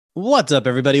What's up,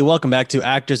 everybody? Welcome back to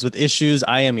Actors with Issues.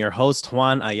 I am your host,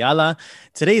 Juan Ayala.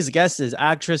 Today's guest is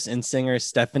actress and singer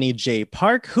Stephanie J.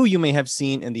 Park, who you may have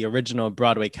seen in the original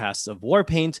Broadway cast of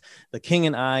Warpaint, The King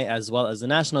and I, as well as the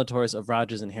national tours of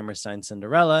Rodgers and Hammerstein's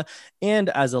Cinderella, and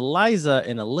as Eliza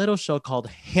in a little show called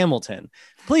Hamilton.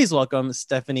 Please welcome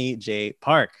Stephanie J.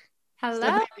 Park. Hello.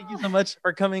 Stephanie, thank you so much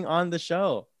for coming on the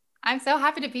show. I'm so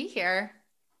happy to be here.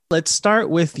 Let's start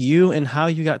with you and how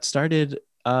you got started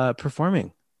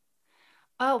performing.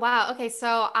 Oh, wow. Okay.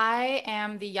 So I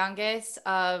am the youngest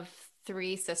of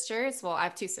three sisters. Well, I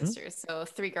have two sisters, so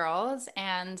three girls.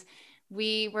 And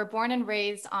we were born and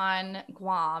raised on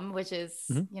Guam, which is,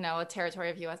 Mm-hmm. a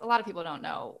territory of US. A lot of people don't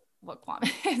know what Guam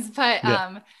is, but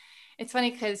Yeah. it's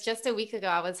funny because just a week ago,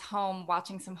 I was home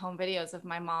watching some home videos of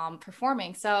my mom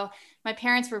performing. So my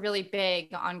parents were really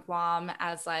big on Guam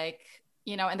as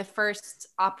in the first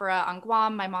opera on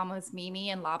Guam, my mom was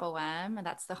Mimi in La Boheme, and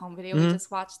that's the home video we Mm-hmm.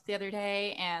 just watched the other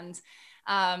day. And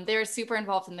they were super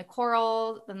involved in the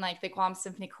choral and like the Guam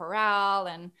Symphony Chorale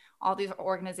and all these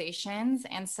organizations.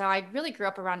 And so I really grew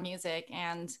up around music,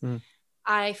 and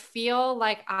I feel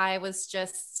like I was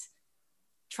just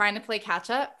trying to play catch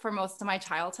up for most of my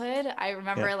childhood. I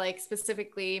remember like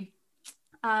specifically,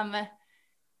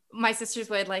 my sisters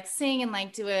would like sing and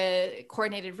like do a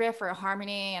coordinated riff or a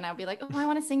harmony, and I'd be like, oh, I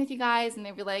want to sing with you guys, and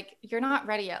they'd be like, you're not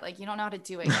ready yet, like you don't know how to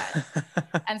do it yet.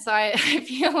 And so I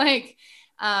feel like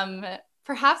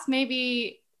perhaps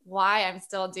maybe why I'm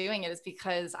still doing it is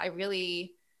because I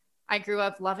grew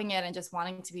up loving it and just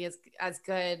wanting to be as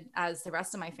good as the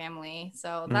rest of my family.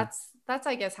 So that's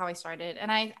I guess how I started. And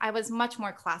I was much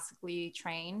more classically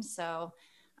trained, so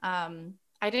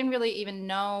I didn't really even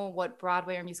know what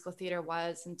Broadway or musical theater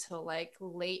was until like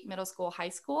late middle school, high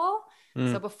school.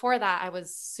 So before that, I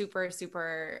was super,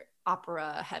 super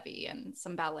opera heavy and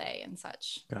some ballet and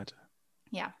such. Gotcha.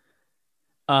 Yeah.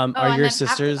 Are And your then after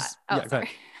sisters? that, oh, Yeah, go ahead.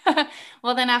 sorry.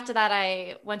 Well, then after that,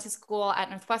 I went to school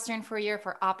at Northwestern for a year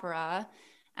for opera,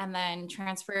 and then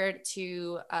transferred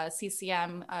to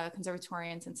CCM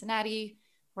Conservatory in Cincinnati,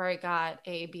 where I got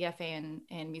a BFA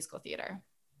in musical theater.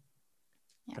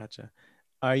 Yeah. Gotcha.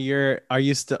 Are you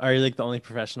like the only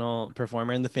professional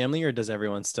performer in the family, or does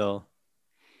everyone still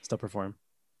perform?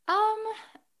 Um,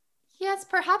 yes,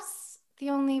 perhaps the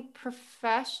only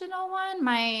professional one.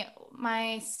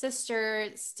 My sister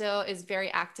still is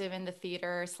very active in the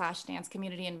theater slash dance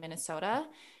community in Minnesota,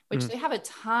 which Mm, they have a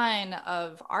ton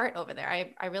of art over there.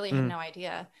 I really had mm, no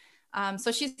idea.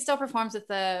 So she still performs with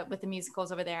the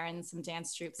musicals over there and some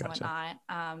dance troupes and gotcha.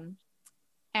 whatnot.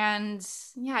 And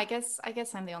yeah, I guess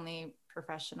I'm the only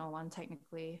professional one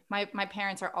technically. My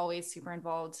parents are always super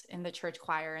involved in the church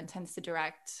choir and tends to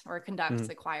direct or conduct Mm,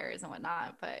 the choirs and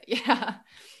whatnot. But yeah.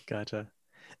 gotcha.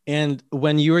 And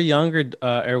when you were younger,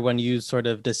 or when you sort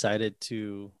of decided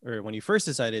to, or when you first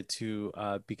decided to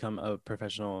become a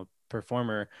professional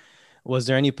performer, was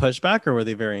there any pushback, or were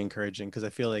they very encouraging? Because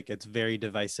I feel like it's very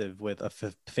divisive with a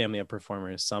family of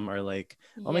performers. Some are like,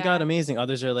 "Oh my God, Yeah. amazing!"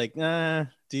 Others are like, "Nah,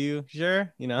 do you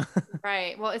sure?" You know?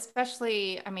 Right. Well,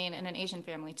 especially, I mean, in an Asian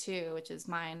family too, which is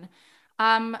mine.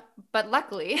 Um, but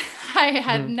luckily, I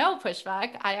had Mhm. no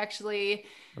pushback. I actually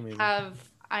Amazing. have,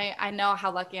 I know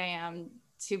how lucky I am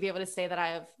to be able to say that I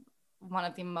have one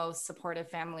of the most supportive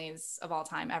families of all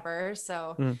time ever.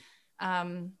 So, Mm,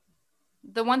 um,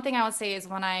 the one thing I would say is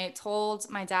when I told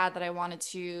my dad that I wanted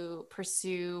to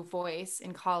pursue voice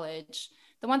in college,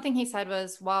 the one thing he said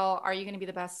was, well, are you going to be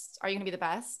the best? Are you going to be the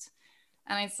best?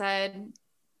 And I said,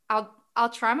 I'll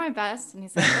try my best. And he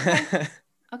said,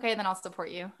 okay, then I'll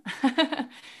support you.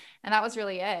 And that was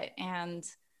really it. And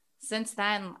since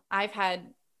then, I've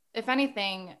had, if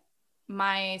anything,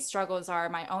 my struggles are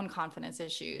my own confidence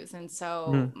issues. And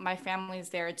so mm, my family's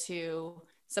there to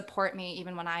support me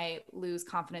even when I lose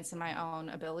confidence in my own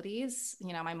abilities.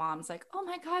 My mom's like, oh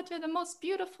my God, you're the most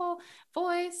beautiful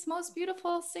voice, most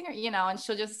beautiful singer, and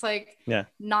she'll just like yeah.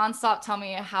 nonstop tell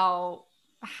me how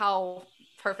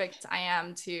perfect I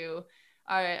am to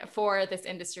for this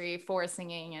industry, for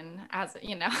singing, and as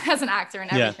as an actor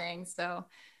and Yeah. everything. So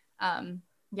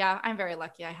yeah, I'm very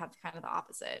lucky. I have kind of the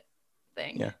opposite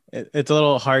thing. Yeah. It's a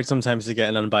little hard sometimes to get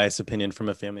an unbiased opinion from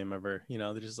a family member.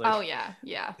 They're just like, Oh yeah,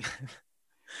 yeah.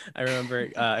 I remember,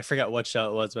 I forgot what show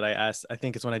it was, but I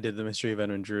think it's when I did The Mystery of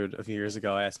Edwin Drood a few years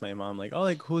ago. I asked my mom, like, oh,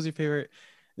 like, who's your favorite?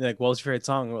 Like, what was your favorite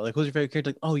song? Or like, who's your favorite character?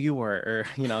 Like, oh, you were, or,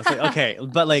 it's like, okay,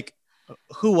 but like,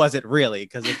 who was it really?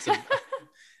 Because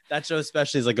that show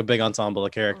especially is like a big ensemble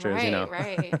of characters. Right,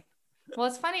 right. Well,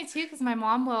 it's funny too because my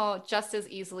mom will just as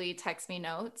easily text me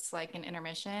notes like in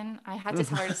intermission. I had to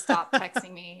tell her to stop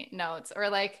texting me notes, or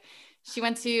like She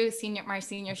went to my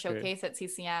senior That's great. showcase at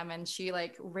CCM, and she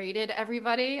like rated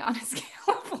everybody on a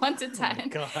scale of 1 to Oh my 10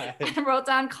 God. and wrote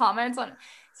down comments on.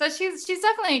 So she's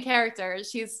definitely a character.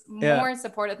 She's Yeah. more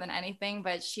supportive than anything,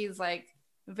 but she's like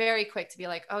very quick to be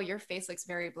like, "Oh, your face looks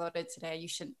very bloated today.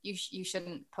 You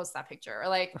shouldn't post that picture." Or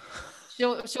like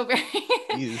she'll very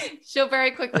Jeez. she'll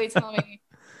very quickly tell me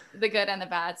the good and the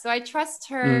bad. So I trust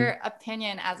Mm, her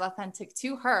opinion as authentic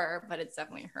to her, but it's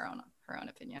definitely her own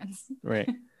opinions. right.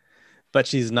 But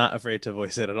she's not afraid to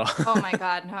voice it at all. Oh my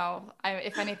God, no.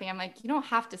 If anything, I'm like, you don't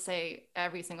have to say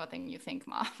every single thing you think,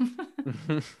 Mom.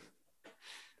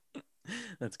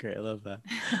 That's great. I love that.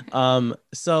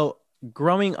 So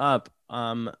growing up,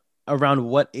 around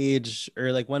what age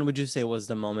or like when would you say was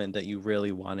the moment that you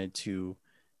really wanted to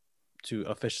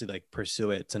officially like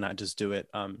pursue it, to not just do it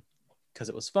because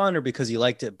it was fun or because you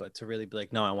liked it, but to really be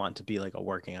like, no, I want to be like a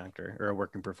working actor or a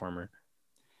working performer?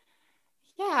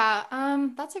 Yeah,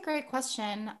 that's a great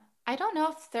question. I don't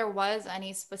know if there was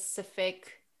any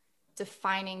specific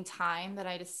defining time that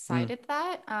I Mm, decided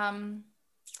that.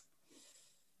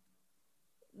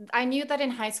 I knew that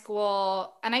in high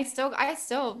school, and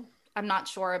I'm not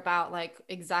sure about like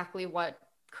exactly what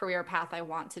career path I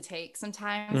want to take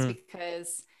sometimes mm,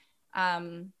 because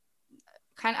um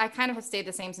I kind of have stayed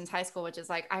the same since high school, which is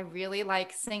like I really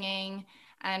like singing,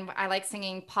 and I like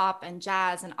singing pop and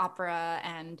jazz and opera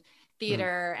and mm,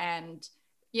 theater, and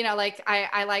like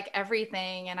I like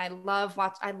everything, and I love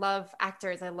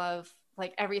actors. I love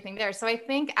like everything there. So I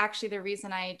think actually the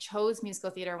reason I chose musical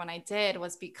theater when I did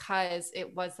was because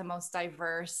it was the most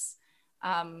diverse,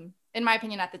 in my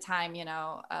opinion at the time,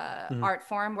 mm, art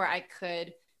form where I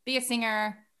could be a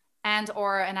singer and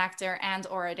or an actor and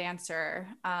or a dancer.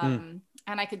 mm,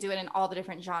 And I could do it in all the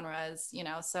different genres.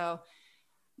 So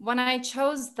when I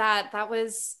chose that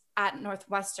was at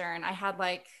Northwestern.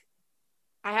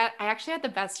 I actually had the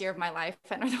best year of my life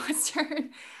at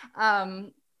Northwestern.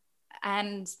 um,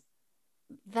 and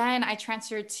then I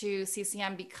transferred to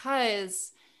CCM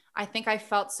because I think I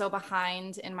felt so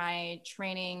behind in my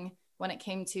training when it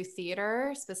came to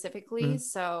theater specifically. mm,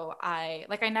 So I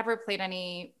never played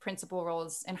any principal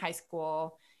roles in high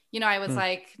school. I was mm,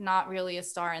 like not really a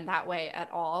star in that way at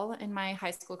all in my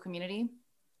high school community.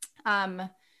 Um,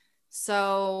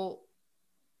 so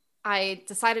I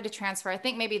decided to transfer. I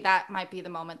think maybe that might be the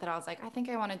moment that I was like, I think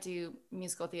I want to do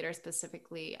musical theater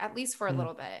specifically, at least for a mm.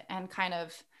 little bit, and kind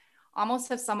of almost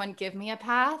have someone give me a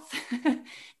path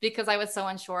because I was so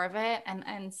unsure of it.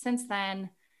 And since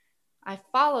then, I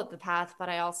followed the path, but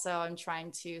I also am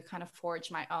trying to kind of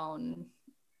forge my own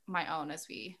as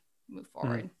we move Mm.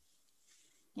 forward.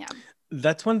 Yeah.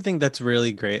 That's one thing that's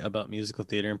really great about musical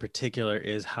theater in particular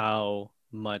is how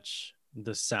much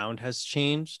the sound has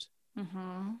changed.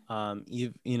 Mm-hmm.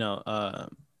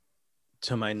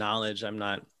 To my knowledge,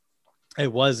 I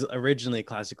was originally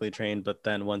classically trained, but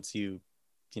then once you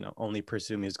only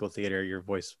pursue musical theater, your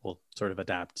voice will sort of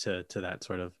adapt to that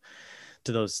sort of,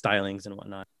 to those stylings and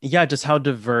whatnot. Yeah, just how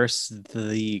diverse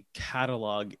the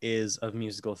catalog is of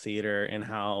musical theater, and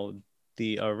how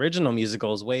the original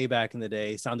musicals way back in the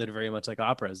day sounded very much like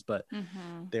operas, but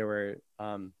Mm-hmm. they were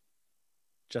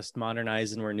just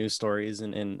modernized and were new stories,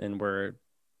 and were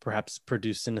perhaps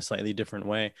produced in a slightly different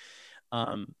way.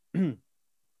 Um,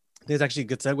 there's actually a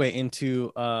good segue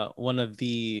into one of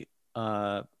the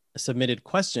submitted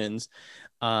questions.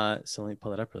 So let me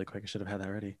pull it up really quick. I should have had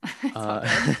that ready. It's all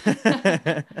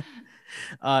Uh,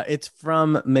 good. it's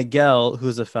from Miguel,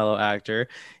 who's a fellow actor.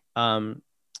 Um,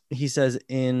 he says,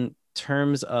 in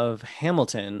terms of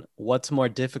Hamilton, what's more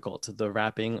difficult, the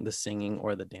rapping, the singing,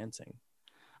 or the dancing?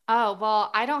 Oh,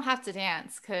 well, I don't have to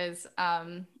dance because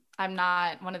I'm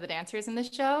not one of the dancers in the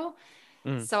show.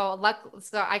 Mm, So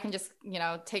I can just,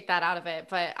 take that out of it.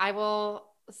 But I will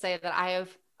say that I have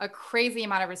a crazy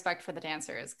amount of respect for the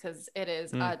dancers because it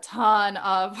is mm. a ton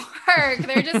of work.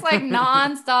 They're just like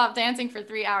nonstop dancing for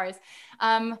 3 hours.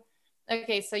 Um,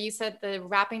 okay, so you said the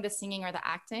rapping, the singing, or the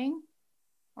acting,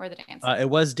 or the dancing? It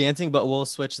was dancing, but we'll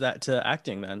switch that to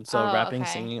acting then. So Oh, rapping,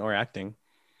 okay. singing, or acting.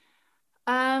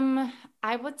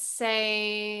 I would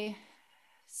say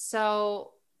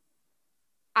so.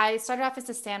 I started off as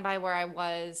a standby where I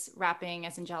was rapping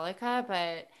as Angelica,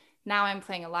 but now I'm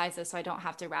playing Eliza, so I don't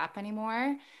have to rap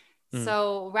anymore. Mm,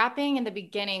 So rapping in the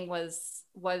beginning was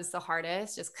the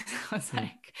hardest, just because I was mm,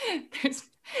 like, there's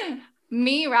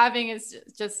me rapping is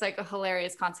just like a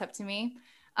hilarious concept to me.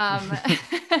 Um,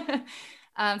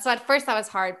 so at first that was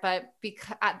hard, but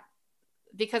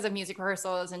because of music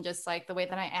rehearsals and just like the way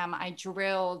that I am, I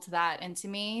drilled that into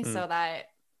me mm, so that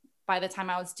by the time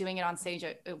I was doing it on stage,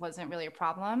 it wasn't really a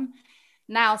problem.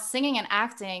 Now, singing and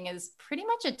acting is pretty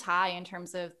much a tie in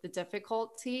terms of the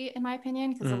difficulty, in my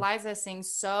opinion, because Eliza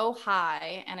sings so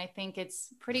high. And I think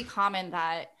it's pretty common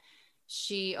that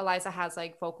Eliza has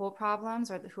like vocal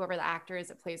problems, or whoever the actor is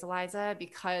that plays Eliza,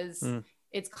 because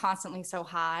it's constantly so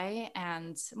high.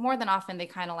 And more than often, they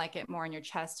kind of like it more in your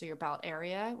chest or your belt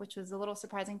area, which was a little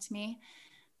surprising to me.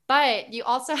 But you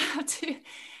also have to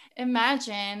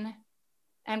imagine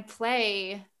and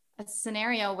play a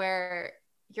scenario where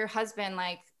your husband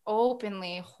like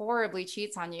openly horribly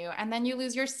cheats on you, and then you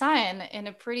lose your son in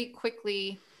a pretty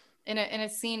quickly in a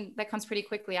scene that comes pretty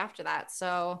quickly after that.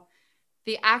 So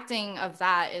the acting of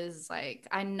that is like,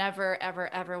 I never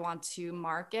ever ever want to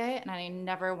mark it, and I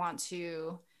never want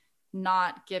to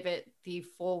not give it the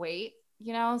full weight,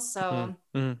 you know. So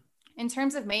in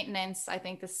terms of maintenance, I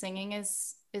think the singing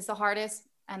is the hardest,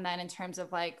 and then in terms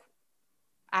of like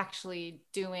actually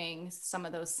doing some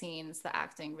of those scenes, the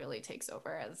acting really takes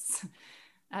over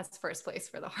as first place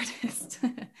for the hardest.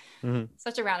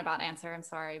 Such a roundabout answer. I'm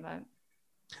sorry, but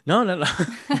no.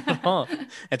 Oh,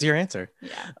 that's your answer.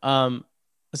 Yeah.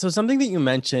 So something that you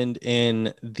mentioned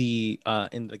in the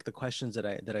like the questions that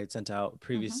I sent out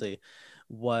previously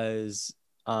was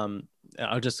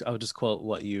I'll just quote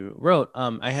what you wrote.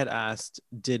 I had asked,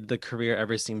 did the career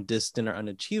ever seem distant or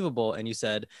unachievable? And you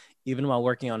said, even while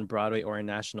working on Broadway or in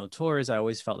national tours, I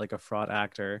always felt like a fraud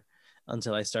actor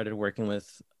until I started working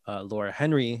with Laura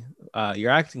Henry,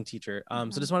 your acting teacher.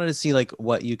 So just wanted to see like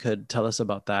what you could tell us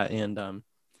about that, and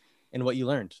what you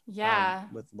learned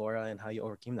with Laura and how you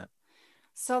overcame that.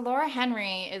 So Laura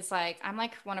Henry is like, I'm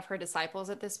like one of her disciples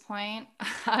at this point.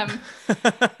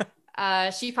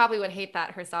 She probably would hate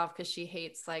that herself, because she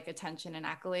hates like attention and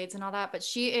accolades and all that. But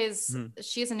she's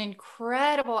an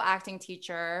incredible acting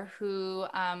teacher who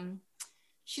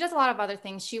she does a lot of other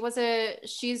things.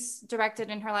 She's directed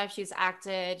in her life. She's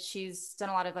acted. She's done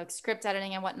a lot of like script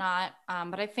editing and whatnot.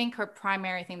 But I think her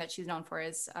primary thing that she's known for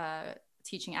is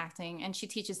teaching acting, and she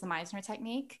teaches the Meisner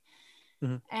technique.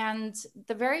 And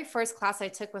the very first class I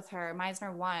took with her,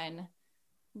 Meisner 1,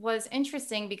 was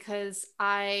interesting because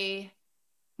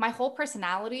my whole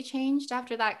personality changed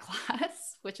after that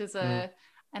class, which is an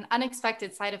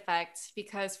unexpected side effect,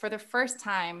 because for the first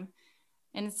time,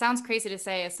 and it sounds crazy to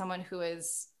say as someone who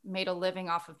has made a living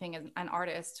off of being an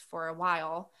artist for a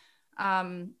while,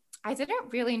 I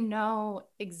didn't really know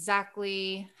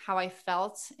exactly how I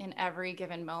felt in every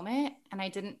given moment. And I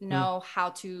didn't know how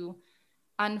to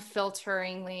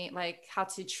unfilteringly, like how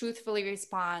to truthfully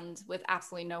respond with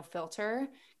absolutely no filter,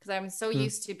 because I'm so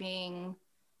used to being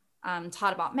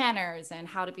taught about manners and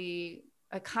how to be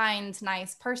a kind,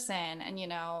 nice person. And, you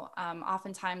know,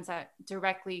 oftentimes that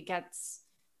directly gets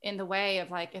in the way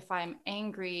of like, if I'm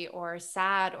angry or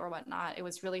sad or whatnot, it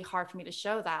was really hard for me to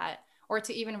show that, or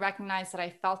to even recognize that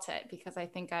I felt it, because I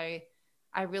think I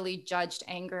really judged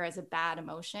anger as a bad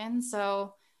emotion.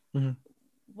 So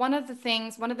one of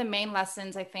the main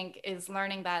lessons I think is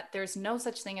learning that there's no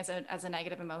such thing as a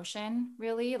negative emotion,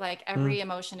 really. Like every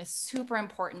emotion is super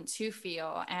important to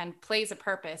feel and plays a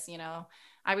purpose. You know,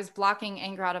 I was blocking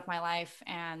anger out of my life,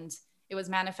 and it was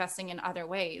manifesting in other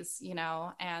ways, you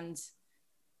know, and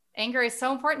anger is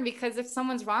so important, because if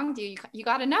someone's wronged you, you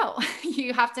got to know,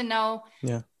 you have to know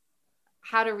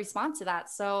how to respond to that.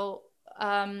 So,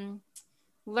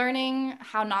 learning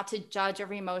how not to judge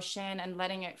every emotion and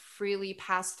letting it freely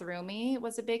pass through me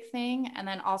was a big thing. And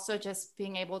then also just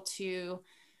being able to,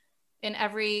 in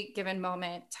every given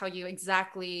moment,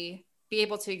 be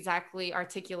able to exactly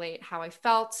articulate how I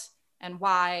felt and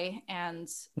why, and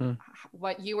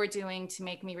what you were doing to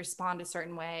make me respond a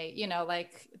certain way. You know,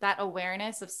 like that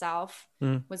awareness of self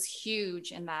was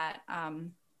huge in that.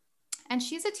 And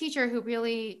she's a teacher who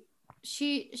really,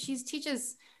 she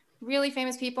teaches really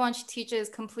famous people, and she teaches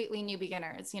completely new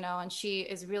beginners, you know, and she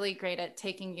is really great at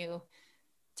taking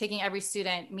every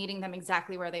student, meeting them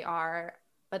exactly where they are,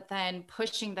 but then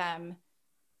pushing them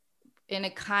in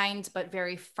a kind but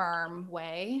very firm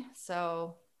way.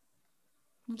 So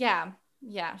yeah,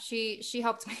 she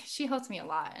helped me. She helped me a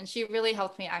lot, and she really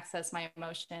helped me access my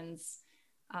emotions,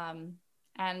 and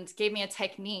gave me a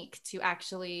technique to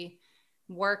actually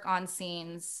work on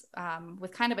scenes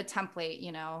with kind of a template,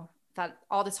 you know, that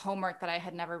all this homework that I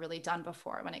had never really done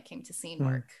before when it came to scene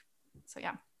work. So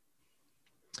yeah.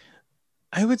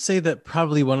 I would say that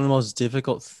probably one of the most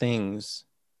difficult things,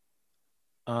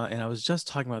 and I was just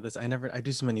talking about this, I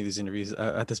do so many of these interviews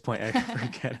at this point, I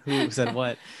forget who said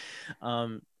what.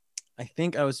 I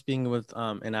think I was speaking with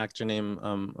an actor named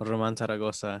Roman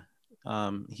Zaragoza.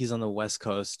 He's on the West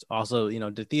Coast, also, you know,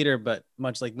 did theater, but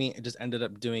much like me, it just ended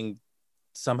up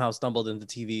somehow stumbled into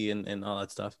TV and all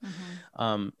that stuff,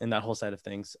 and that whole side of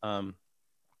things.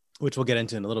 which we'll get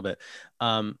into in a little bit.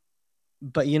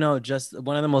 But just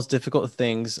one of the most difficult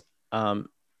things,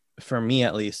 for me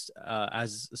at least,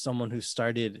 as someone who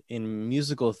started in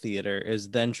musical theater, is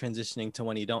then transitioning to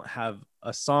when you don't have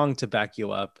a song to back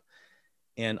you up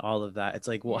and all of that. It's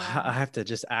like, well, Yeah. I have to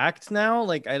just act now.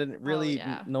 Like I didn't really,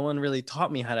 yeah. no one really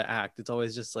taught me how to act. It's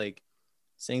always just like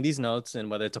saying these notes, and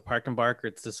whether it's a park and bark or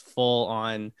it's this full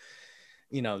on,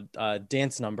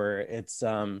 dance number, it's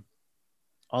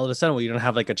all of a sudden, well, you don't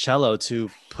have like a cello to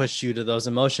push you to those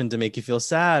emotions to make you feel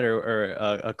sad, or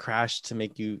a crash to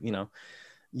make you,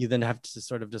 you then have to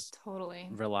sort of just Totally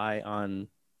rely on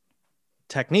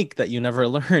technique that you never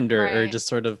learned, or just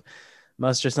sort of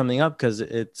muster something up, because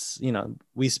it's,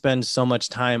 we spend so much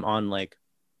time on like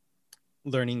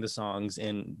learning the songs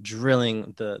and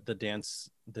drilling the dance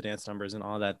numbers and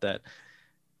all that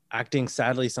acting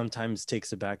sadly sometimes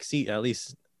takes a back seat. At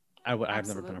least I've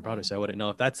never been on Broadway, so I wouldn't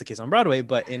know if that's the case on Broadway,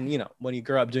 but when you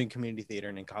grow up doing community theater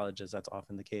and in colleges, that's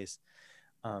often the case.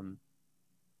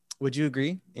 Would you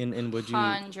agree? And would you?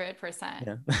 100%.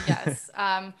 Yeah. Yes.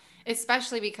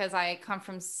 Especially because I come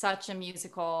from such a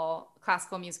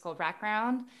classical musical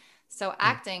background. So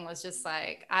acting was just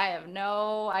like, I have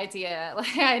no idea. Like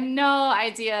I had no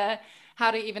idea how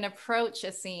to even approach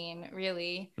a scene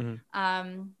really,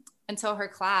 until her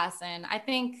class. And I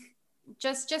think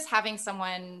just having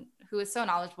someone who is so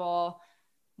knowledgeable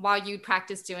while you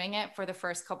practice doing it for the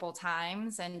first couple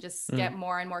times and just get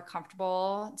more and more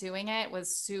comfortable doing it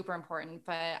was super important.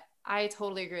 But I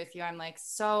totally agree with you. I'm like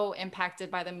so impacted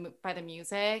by the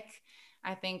music.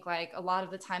 I think like a lot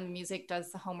of the time the music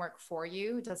does the homework for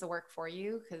you, does the work for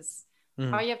you, because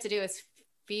all you have to do is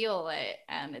feel it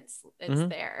and it's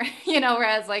there,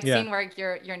 whereas like scene work,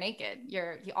 you're naked.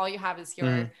 All you have is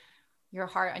your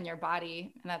heart and your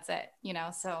body, and that's it,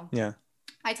 so yeah,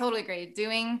 I totally agree.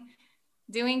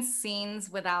 Doing scenes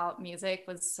without music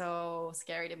was so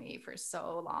scary to me for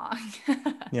so long.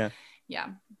 Yeah.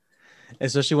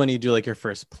 Especially when you do like your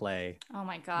first play. Oh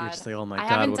my God. You're just like, oh my I God.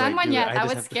 haven't done one yet. That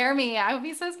would scare me. I would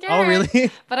be so scared. Oh, really?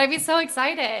 But I'd be so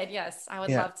excited. Yes, I would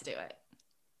love to do it.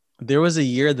 There was a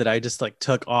year that I just like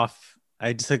took off.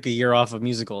 I just took a year off of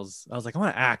musicals. I was like, I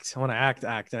want to act.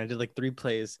 And I did like 3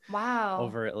 plays. Wow.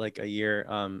 Over like a year.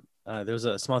 There was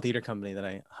a small theater company that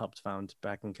I helped found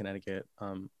back in Connecticut.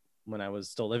 When I was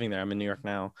still living there. I'm in New York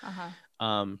now.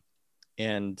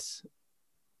 And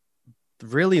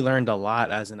really learned a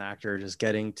lot as an actor, just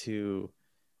getting to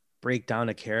break down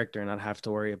a character and not have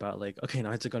to worry about like, okay, now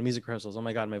I have to go to music rehearsals. Oh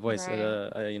my God, my voice,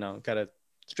 gotta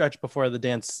stretch before the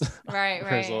dance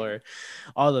rehearsal, or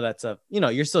all of that stuff.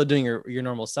 You're still doing your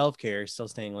normal self-care, still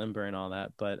staying limber and all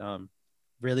that, but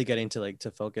really getting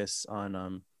to focus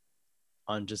on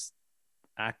just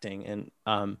acting.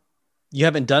 And you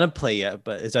haven't done a play yet,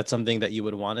 but is that something that you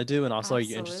would want to do? And also, Are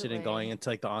you interested in going into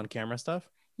like the on-camera stuff?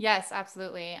 Yes,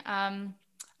 absolutely.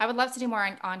 I would love to do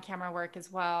more on-camera work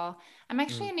as well. I'm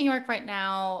actually in New York right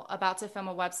now, about to film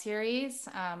a web series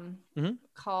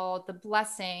called The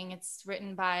Blessing. It's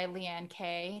written by Leanne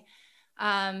Kay.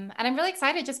 And I'm really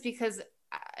excited just because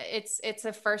it's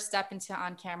a first step into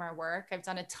on-camera work. I've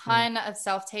done a ton of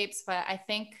self-tapes, but I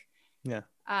think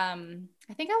I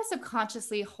was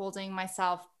subconsciously holding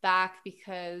myself back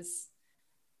because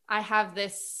I have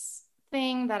this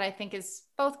thing that I think is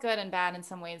both good and bad in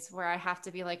some ways, where I have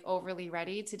to be like overly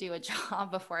ready to do a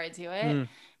job before I do it.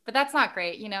 But that's not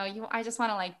great. I just want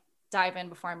to like dive in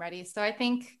before I'm ready. So I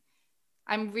think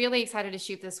I'm really excited to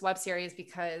shoot this web series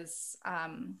because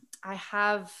I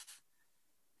have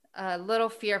a little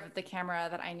fear of the camera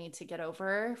that I need to get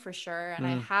over for sure. And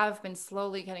I have been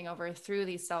slowly getting over through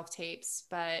these self-tapes,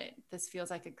 but this feels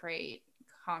like a great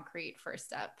concrete first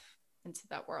step into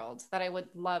that world that I would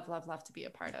love to be a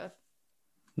part of.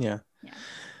 Yeah.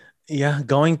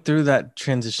 Going through that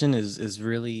transition is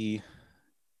really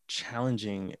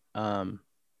challenging.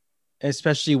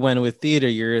 Especially when with theater,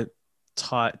 you're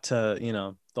taught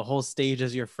to, the whole stage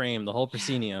is your frame, the whole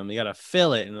proscenium, you got to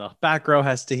fill it and the back row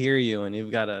has to hear you and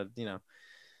you've got to,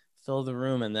 fill the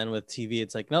room. And then with TV,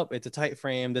 it's like, nope, it's a tight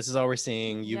frame. This is all we're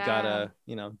seeing. You've got to,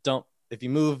 if you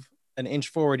move an inch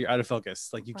forward, you're out of focus.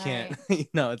 Like you can't,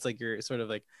 it's like you're sort of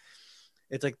like,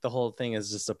 it's like the whole thing is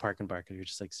just a park and bark. You're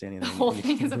just like standing there. The whole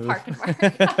thing is a park and bark.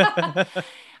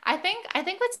 I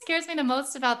think what scares me the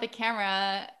most about the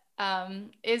camera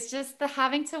is just the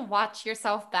having to watch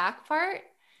yourself back part.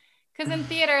 Because in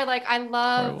theater, like I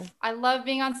love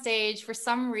being on stage. For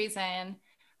some reason,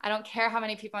 I don't care how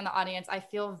many people in the audience, I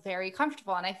feel very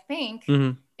comfortable. And I think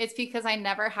it's because I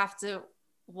never have to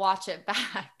watch it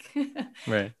back.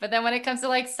 Right. But then when it comes to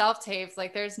like self-tapes,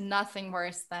 like there's nothing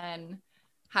worse than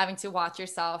having to watch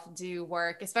yourself do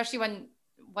work, especially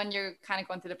when you're kind of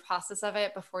going through the process of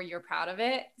it before you're proud of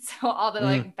it. So all the Mm.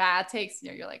 like bad takes,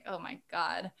 you're like, oh my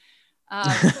God.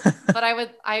 But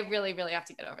I really, really have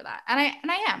to get over that. And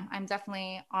I'm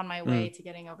definitely on my way to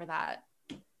getting over that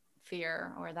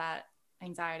fear or that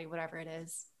anxiety, whatever it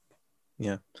is.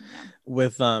 Yeah.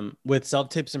 With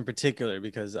self-tapes in particular,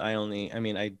 because I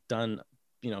done,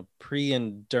 pre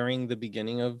and during the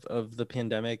beginning of the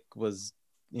pandemic was,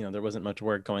 there wasn't much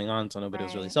work going on, so nobody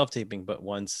was really self-taping. But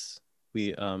once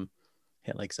we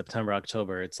hit like September,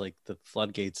 October, it's like the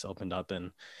floodgates opened up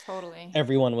and totally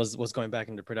everyone was going back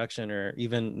into production, or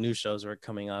even new shows were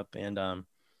coming up. And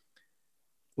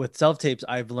with self-tapes,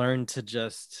 I've learned to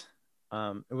just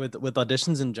with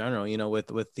auditions in general,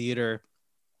 with theater,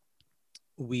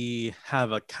 we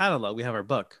have a catalog, we have our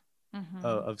book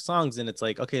of songs, and it's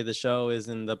like, okay, the show is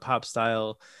in the pop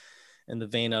style, in the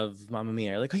vein of Mamma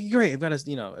Mia. Like, okay, great, I've got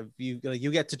to, if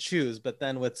you get to choose. But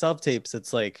then with self-tapes,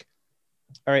 it's like,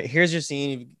 all right, here's your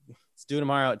scene, let's do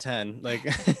tomorrow at 10. Like,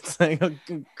 it's like,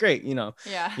 okay, great, you don't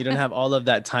have all of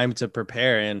that time to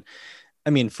prepare. And I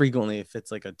mean, frequently, if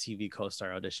it's like a TV co-star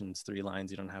auditions, 3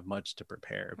 lines, you don't have much to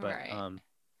prepare. But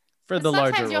for the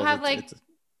larger roles, you'll have like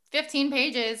 15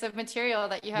 pages of material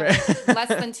that you have like less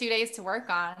than 2 days to work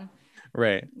on.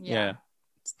 Right. Yeah.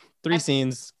 3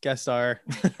 scenes, guest star.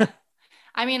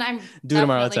 I mean, I'm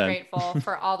definitely grateful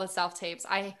for all the self-tapes.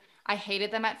 I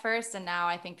hated them at first, and now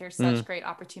I think there's such great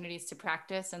opportunities to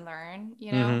practice and learn,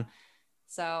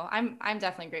 So I'm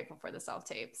definitely grateful for the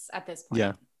self-tapes at this point.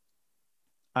 Yeah.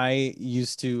 I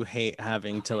used to hate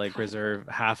having to like reserve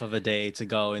half of a day to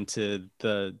go into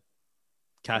the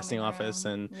casting office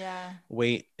and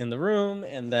wait in the room.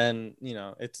 And then,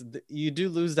 you do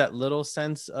lose that little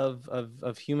sense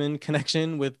of human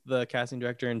connection with the casting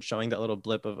director and showing that little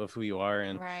blip of who you are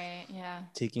and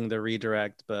taking the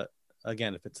redirect. But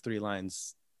again, if it's 3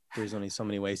 lines, there's only so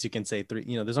many ways you can say 3,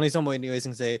 there's only so many ways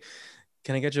you can say,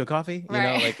 can I get you a coffee?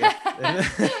 Like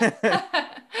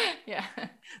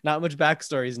not much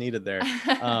backstory is needed there.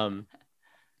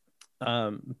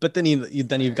 But then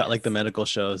you've got like the medical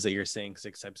shows that you're saying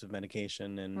 6 types of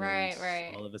medication and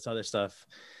all of this other stuff.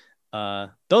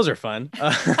 Those are fun.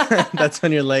 That's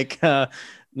when you're like,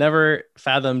 never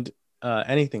fathomed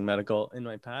anything medical in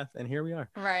my path, and here we are,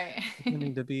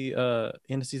 pretending to be a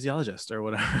anesthesiologist or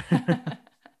whatever.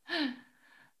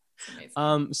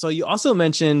 So you also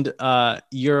mentioned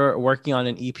you're working on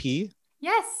an EP.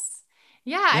 Yes.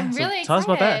 I'm really excited. Tell us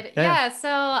about that. So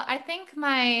I think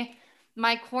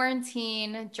my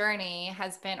quarantine journey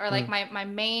has been, or like my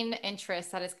main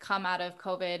interest that has come out of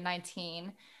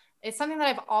COVID-19 is something that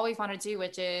I've always wanted to do,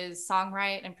 which is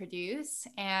songwrite and produce.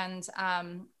 And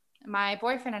my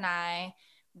boyfriend and I,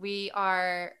 we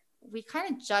kind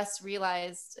of just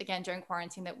realized again during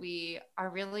quarantine that we are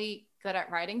really good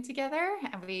at writing together,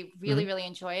 and we really, really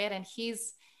enjoy it. And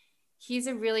he's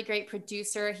a really great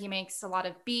producer. He makes a lot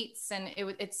of beats, and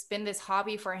it's been this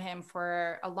hobby for him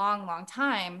for a long, long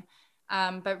time.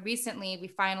 But recently we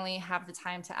finally have the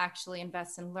time to actually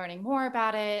invest in learning more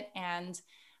about it. And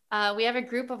we have a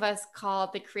group of us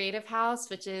called the Creative House,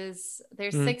 which is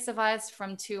there's 6 of us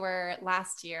from tour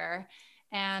last year.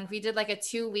 And we did like a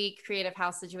 2-week Creative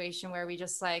House situation where we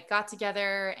just like got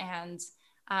together, and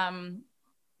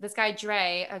this guy,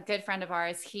 Dre, a good friend of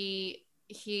ours, he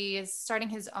is starting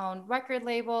his own record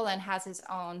label and has his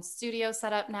own studio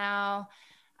set up now.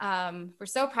 We're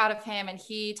so proud of him, and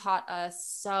he taught us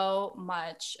so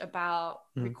much about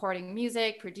recording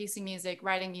music, producing music,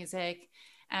 writing music,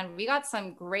 and we got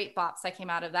some great bops that came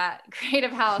out of that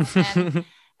Creative House. And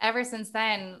ever since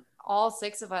then, all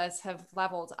 6 of us have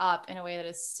leveled up in a way that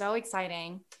is so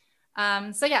exciting.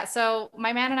 So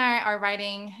my man and I are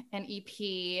writing an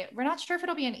EP. We're not sure if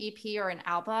it'll be an EP or an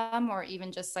album or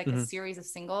even just like a series of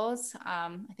singles.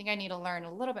 I think I need to learn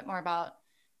a little bit more about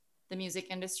the music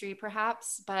industry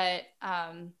perhaps, but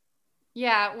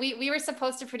we were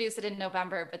supposed to produce it in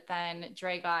November, but then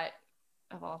Dre got,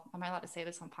 well, am I allowed to say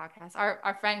this on podcast?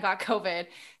 Our friend got COVID,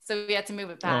 so we had to move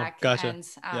it back. Oh, gotcha. And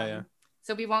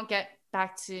so we won't get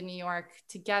back to New York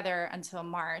together until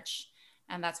March.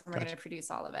 And that's when we're going to produce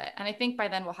all of it. And I think by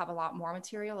then we'll have a lot more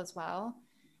material as well.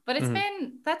 But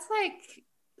that's like,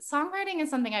 songwriting is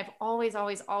something I've always,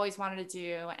 always, always wanted to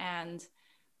do, and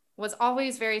was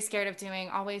always very scared of doing,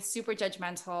 always super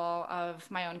judgmental of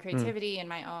my own creativity and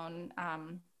my own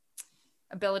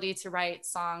ability to write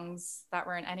songs that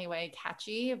were in any way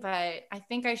catchy. But I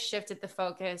think I shifted the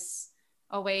focus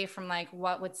away from like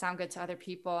what would sound good to other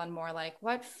people and more like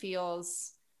what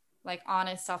feels like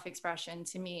honest self-expression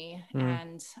to me.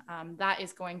 And that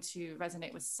is going to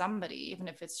resonate with somebody, even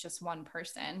if it's just one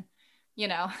person,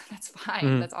 that's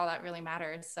fine. That's all that really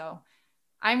matters. So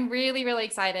I'm really, really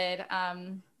excited.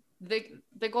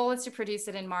 The goal is to produce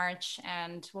it in March,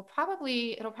 and it'll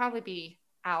probably be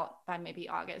out by maybe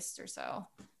August or so,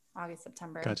 August,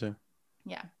 September. Gotcha.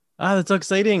 Yeah. Ah, that's so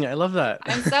exciting. I love that.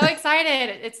 I'm so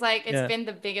excited. It's like, it's Yeah. been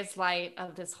the biggest light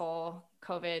of this whole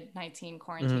COVID-19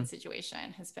 quarantine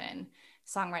situation has been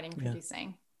songwriting,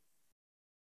 producing.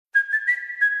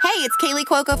 Hey, it's Kaylee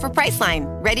Cuoco for Priceline.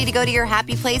 Ready to go to your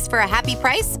happy place for a happy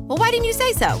price? Well, why didn't you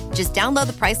say so? Just download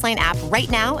the Priceline app right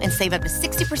now and save up to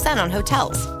 60% on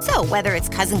hotels. So whether it's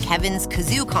Cousin Kevin's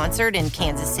Kazoo Concert in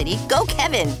Kansas City, go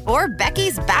Kevin, or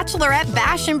Becky's Bachelorette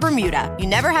Bash in Bermuda, you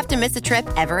never have to miss a trip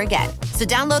ever again. So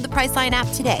download the Priceline app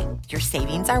today. Your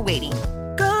savings are waiting.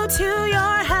 Go to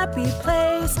your happy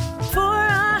place for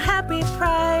a happy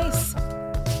price.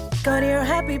 Go to your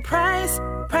happy price,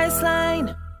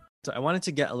 Priceline. So I wanted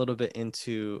to get a little bit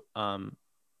into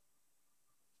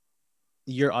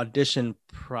your audition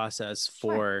process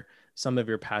for some of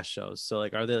your past shows. So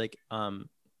like, are they like, trying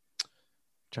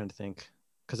to think,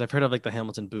 because I've heard of like the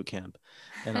Hamilton boot camp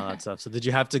and all that stuff. So did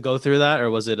you have to go through that,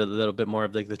 or was it a little bit more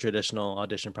of like the traditional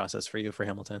audition process for you for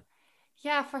Hamilton?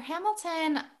 Yeah, for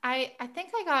Hamilton, I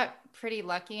think I got pretty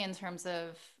lucky in terms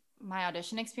of my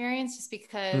audition experience, just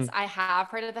because I have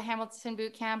heard of the Hamilton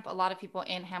boot camp. A lot of people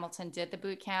in Hamilton did the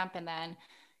boot camp and then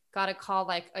got a call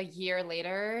like a year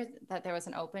later that there was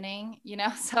an opening, you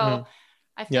know? So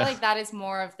I feel like that is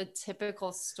more of the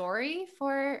typical story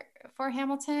for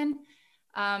Hamilton.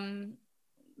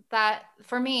 That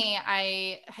for me,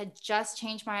 I had just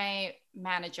changed my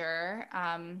manager,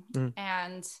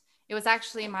 and it was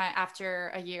actually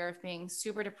after a year of being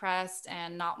super depressed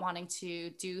and not wanting to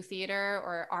do theater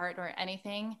or art or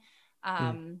anything.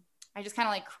 I just kind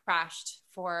of like crashed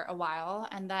for a while.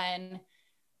 And then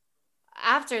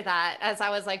after that, as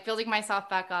I was like building myself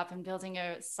back up and building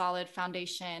a solid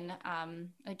foundation,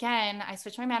 again, I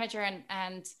switched my manager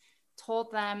and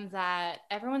told them that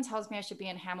everyone tells me I should be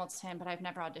in Hamilton, but I've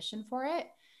never auditioned for it.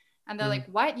 And they're like,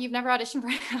 what? You've never auditioned for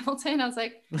Hamilton? I was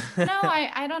like, no,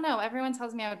 I don't know. Everyone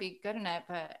tells me I would be good in it,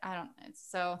 but I don't.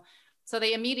 So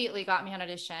they immediately got me on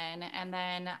audition. And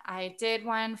then I did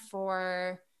one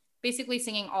for basically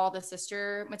singing all the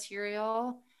sister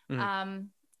material. And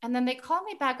then they called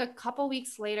me back a couple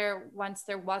weeks later once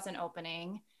there was an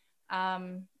opening.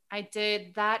 I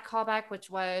did that callback, which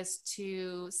was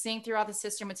to sing through all the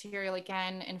sister material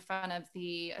again in front of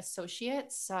the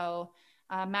associates. So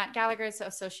Matt Gallagher is the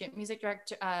associate music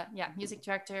director. Music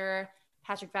director.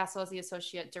 Patrick Vassell is the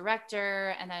associate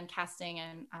director, and then casting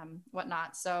and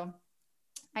whatnot. So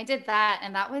I did that,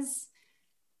 and that was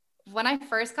when I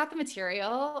first got the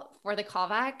material for the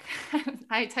callback.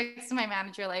 I texted my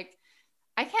manager like,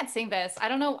 I can't sing this. I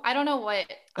don't know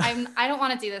what I don't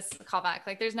want to do this callback.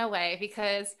 Like, there's no way,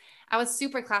 because I was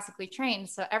super classically trained.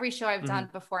 So every show I've done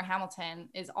before Hamilton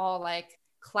is all like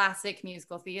classic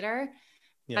musical theater.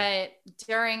 Yeah. But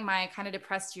during my kind of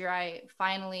depressed year, I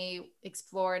finally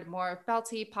explored more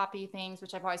belty, poppy things,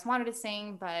 which I've always wanted to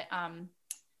sing. But,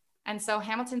 and so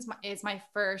Hamilton is my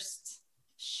first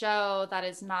show that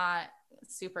is not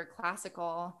super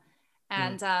classical.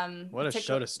 And what a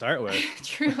show to start with.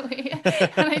 Truly.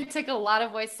 And I took a lot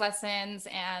of voice lessons,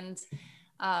 and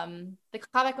the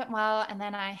callback went well. And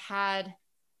then I had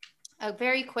a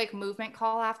very quick movement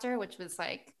call after, which was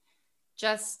like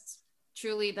just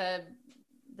truly the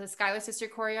Schuyler Sister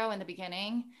choreo in the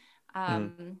beginning,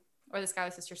 or the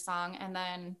Schuyler Sister song, and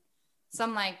then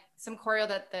some choreo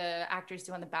that the actors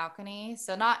do on the balcony.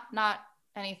 So not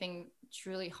anything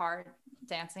truly hard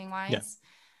dancing wise. Yeah.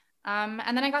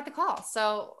 And then I got the call.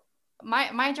 So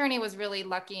my journey was really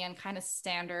lucky and kind of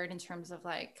standard in terms of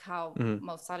like how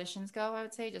most auditions go, I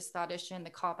would say. Just the audition, the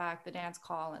callback, the dance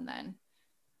call, and then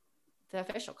the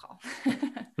official call.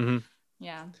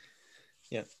 Yeah.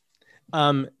 Yeah.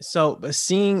 So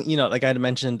seeing, like I had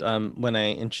mentioned when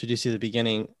I introduced you at the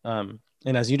beginning, and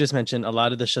as you just mentioned, a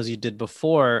lot of the shows you did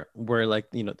before were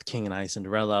like, The King and I,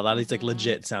 Cinderella, a lot of these like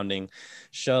legit sounding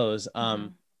shows.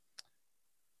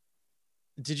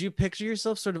 Did you picture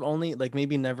yourself sort of only like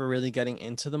maybe never really getting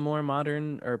into the more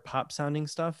modern or pop sounding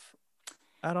stuff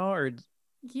at all? Or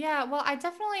yeah, well, I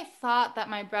definitely thought that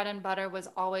my bread and butter was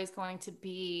always going to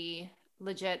be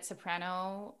legit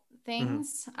soprano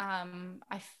things.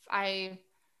 I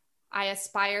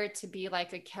aspired to be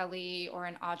like a Kelly or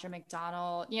an Audra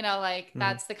McDonald,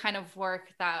 that's the kind of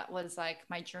work that was like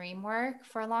my dream work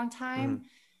for a long time.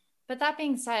 But that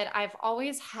being said, I've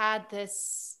always had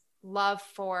this love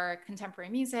for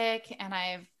contemporary music, and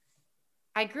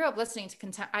I grew up listening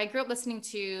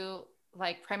to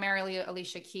like primarily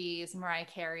Alicia Keys, Mariah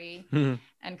Carey,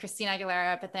 and Christina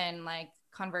Aguilera, but then like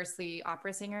conversely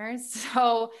opera singers.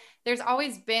 So there's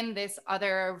always been this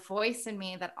other voice in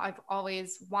me that I've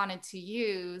always wanted to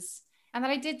use and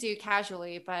that I did do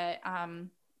casually, but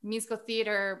musical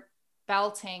theater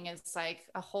belting is like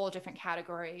a whole different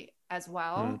category as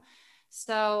well.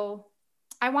 So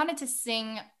I wanted to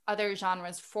sing other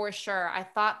genres for sure. I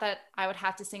thought that I would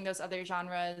have to sing those other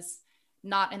genres,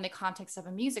 not in the context of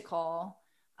a musical,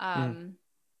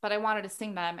 but I wanted to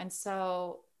sing them. And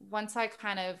so once I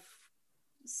kind of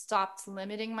stopped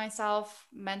limiting myself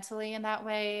mentally in that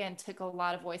way and took a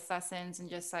lot of voice lessons and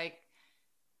just like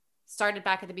started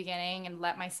back at the beginning and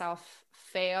let myself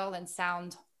fail and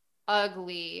sound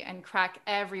ugly and crack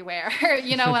everywhere,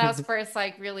 you know, when I was first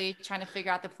like really trying to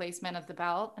figure out the placement of the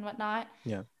belt and whatnot.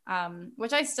 Yeah.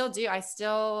 Which I still do.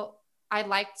 I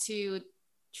like to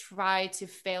try to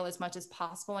fail as much as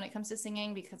possible when it comes to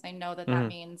singing, because I know that that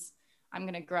means I'm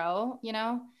going to grow, you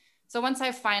know? So once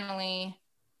I finally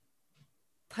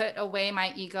put away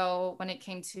my ego when it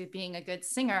came to being a good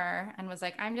singer and was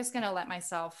like, I'm just going to let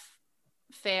myself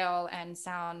fail and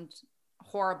sound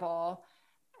horrible.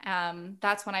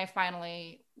 That's when I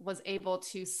finally was able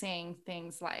to sing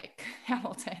things like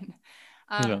Hamilton.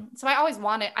 So I always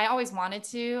wanted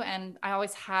to, and I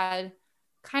always had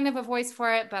kind of a voice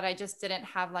for it, but I just didn't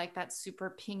have like that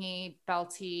super pingy,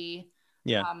 belty,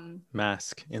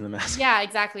 mask in the mask. Yeah,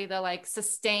 exactly. The like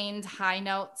sustained high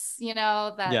notes, you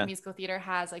know, that musical theater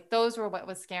has, like those were what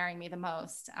was scaring me the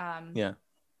most.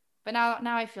 But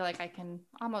now I feel like I can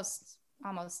almost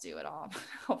do it all,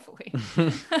 hopefully.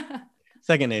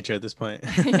 Second nature at this point.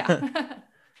 Yeah.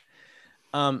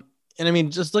 And I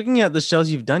mean, just looking at the shows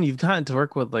you've done, you've gotten to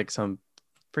work with like some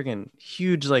freaking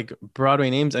huge like Broadway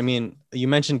names. I mean, you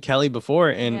mentioned Kelly before,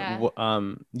 and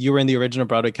you were in the original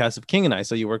Broadway cast of King and I,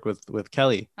 so you worked with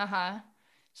Kelly.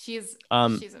 She's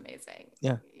amazing.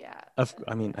 Yeah.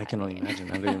 I mean, I can only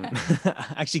imagine. I don't even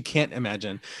actually can't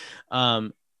imagine.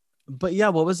 But yeah,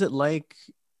 what was it like?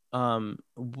 I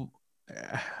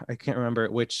can't remember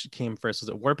which came first. Was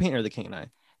it Warpaint or the King and I?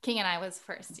 King and I was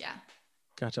first. Yeah.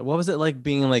 Gotcha. What was it like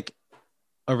being like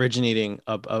originating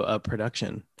a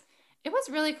production? It was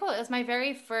really cool. It was my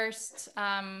very first,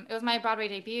 it was my Broadway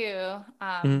debut.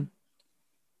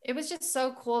 It was just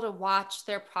so cool to watch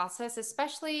their process,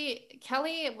 especially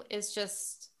Kelly is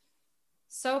just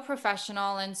so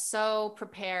professional and so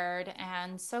prepared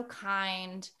and so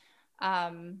kind.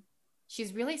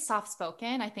 She's really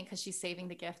soft-spoken, I think, because she's saving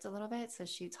the gift a little bit. So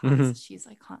she talks, she's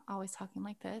like always talking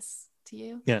like this to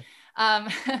you. Yeah.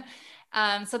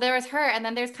 So there was her. And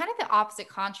then there's kind of the opposite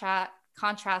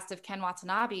contrast of Ken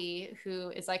Watanabe, who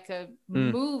is like a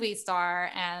movie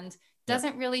star and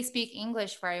doesn't really speak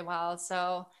English very well.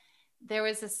 So there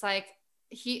was this like,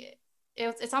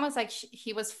 it's almost like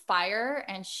he was fire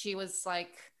and she was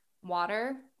like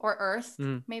water or earth,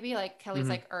 maybe like Kelly's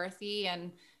like earthy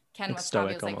and Ken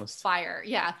Watanabe was like almost fire.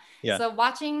 Yeah. So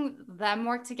watching them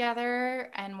work together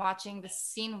and watching the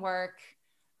scene work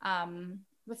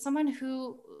with someone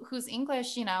whose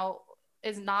English, you know,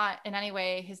 is not in any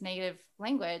way his native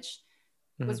language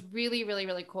was really, really,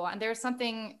 really cool. And there's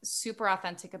something super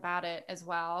authentic about it as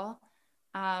well.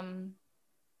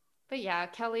 But yeah,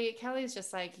 Kelly's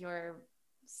just like your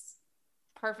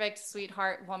perfect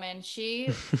sweetheart woman.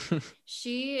 She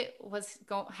was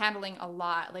handling a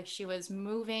lot. Like she was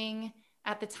moving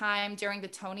at the time during the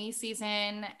Tony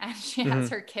season, and she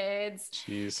has her kids.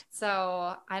 Jeez.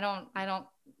 So I don't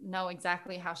know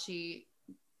exactly how she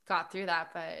got through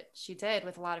that, but she did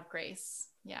with a lot of grace.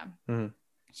 Yeah.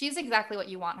 She's exactly what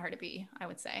you want her to be, I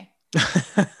would say.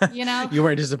 You know, you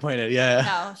weren't disappointed. Yeah.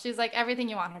 No, she's like everything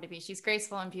you want her to be. She's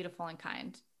graceful and beautiful and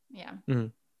kind. Yeah.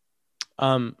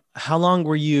 How long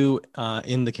were you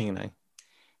in the King and I?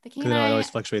 The King and I, it always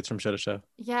fluctuates from show to show.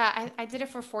 Yeah, I did it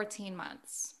for 14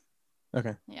 months.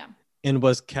 Okay. Yeah. And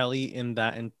was Kelly in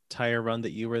that entire run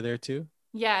that you were there too?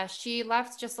 Yeah, she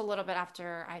left just a little bit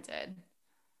after I did.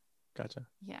 Gotcha.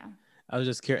 Yeah. I was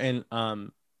just curious.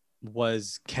 And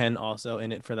was Ken also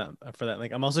in it for that?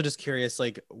 Like, I'm also just curious,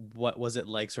 like, what was it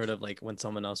like, sort of like when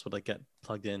someone else would like get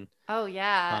plugged in? Oh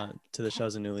yeah. To the show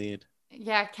as a new lead.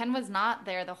 Yeah, Ken was not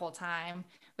there the whole time.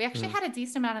 We actually had a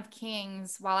decent amount of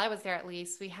Kings while I was there. At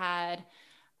least we had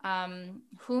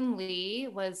Hoon Lee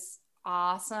was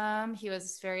awesome. He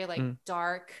was very like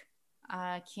dark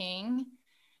King,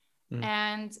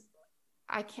 and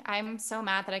I'm so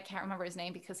mad that I can't remember his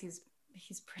name because he's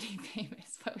pretty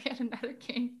famous. But we had another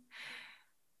King.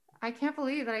 I can't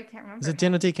believe that I can't remember. Is it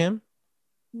Daniel Day Kim?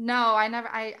 No, I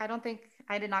don't think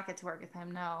I did not get to work with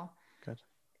him. No. Good.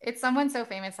 It's someone so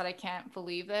famous that I can't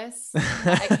believe this.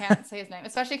 I can't say his name,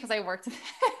 especially because I worked with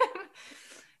him.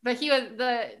 but he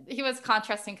was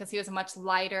contrasting because he was a much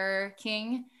lighter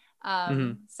king.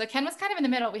 So Ken was kind of in the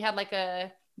middle. We had like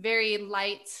a very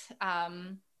light,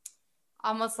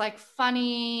 almost like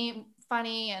funny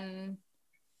and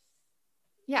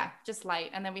yeah, just light.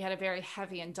 And then we had a very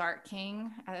heavy and dark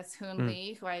king as Hoon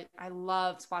Lee, who I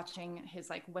loved watching his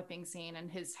like whipping scene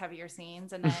and his heavier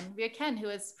scenes. And then we had Ken, who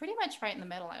was pretty much right in the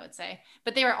middle, I would say.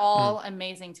 But they were all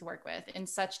amazing to work with in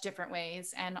such different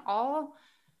ways. And all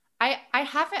I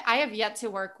have yet to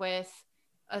work with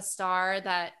a star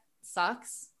that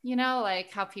sucks, you know,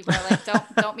 like how people are like,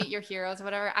 don't meet your heroes or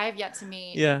whatever. I have yet to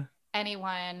meet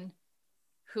anyone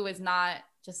who is not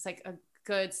just like a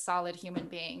good, solid human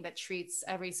being that treats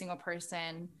every single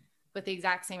person with the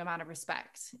exact same amount of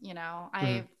respect. You know,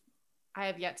 I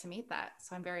have yet to meet that.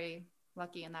 So I'm very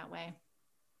lucky in that way.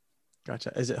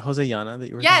 Gotcha. Is it Jose Yana that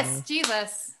you were Yes, talking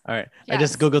Jesus. All right. Yes. I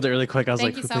just Googled it really quick. I was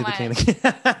Thank like, you who so played the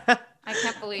king? I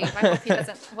can't believe. I hope he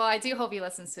doesn't. Well, I do hope he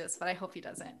listens to this, but I hope he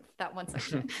doesn't. That one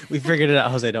section. We figured it out,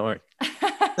 Jose. Don't worry.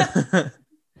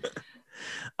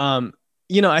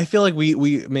 You know, I feel like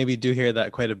we maybe do hear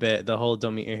that quite a bit, the whole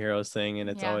don't meet your heroes thing. And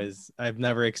it's always, I've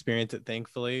never experienced it,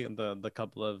 thankfully. The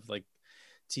couple of like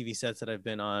TV sets that I've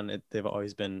been on, they've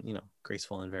always been, you know,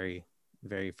 graceful and very,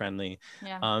 very friendly.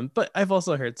 Yeah. But I've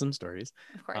also heard some stories.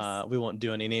 Of course. We won't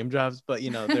do any name drops, but,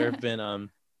 you know, there have been a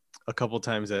couple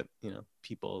times that, you know,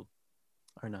 people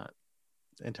are not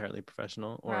entirely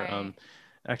professional or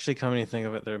actually, coming to think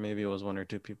of it, there maybe was one or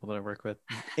two people that I work with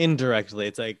indirectly.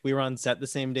 It's like we were on set the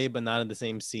same day, but not in the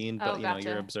same scene. But you know,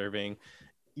 you're observing,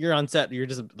 you're on set, you're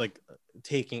just like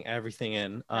taking everything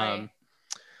in.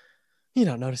 You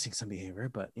know, noticing some behavior,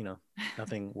 but you know,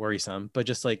 nothing worrisome. But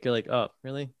just like you're like, oh,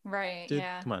 really? Right. Dude,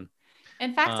 yeah. come on.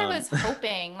 In fact, I was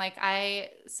hoping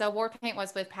so Warpaint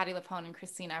was with Patti LuPone and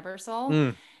Christine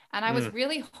Ebersole, and I was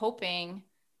really hoping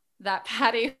that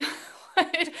Patti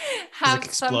would have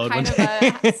like some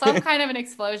kind of an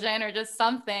explosion or just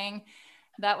something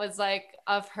that was like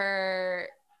of her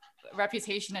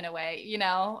reputation in a way, you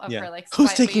know, of her like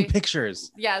who's taking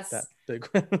pictures. Yes.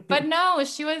 But no,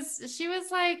 she was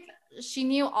like, she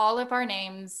knew all of our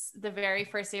names the very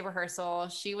first day rehearsal.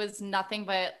 She was nothing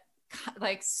but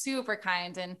like super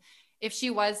kind, and if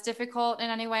she was difficult in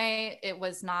any way, it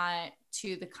was not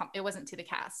it wasn't to the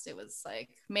cast. It was like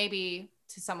maybe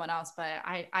to someone else, but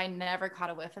I never caught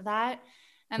a whiff of that.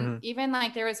 And even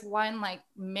like there was one like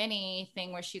mini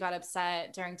thing where she got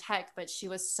upset during tech, but she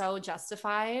was so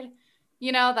justified,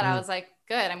 you know, that I was like,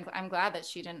 good. I'm glad that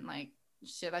she didn't like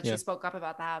she spoke up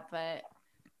about that. But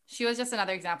she was just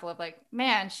another example of like,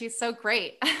 man, she's so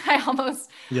great. I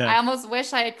almost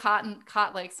wish I had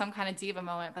caught like some kind of diva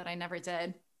moment, but I never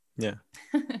did. Yeah.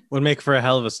 Would make for a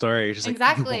hell of a story. You're just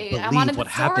exactly. Like, I wanted what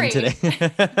happened today.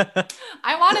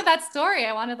 I wanted that story.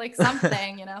 I wanted like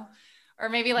something, you know, or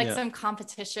maybe like some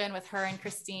competition with her and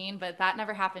Christine, but that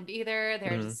never happened either.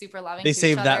 They're just super loving. They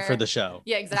saved that for the show.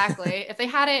 Yeah, exactly. If they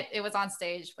had it, it was on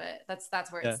stage, but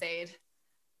that's where it stayed.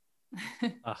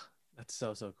 That's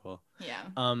so cool.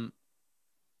 Yeah.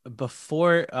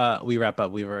 Before we wrap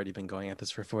up, we've already been going at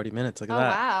this for 40 minutes. Look at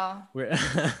that. Wow. We're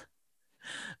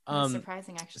That's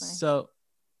surprising, actually. So,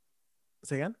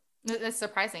 say again? It's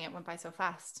surprising. It went by so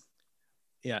fast.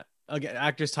 Yeah. Again,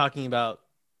 actors talking about,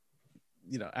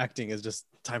 you know, acting is just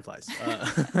time flies.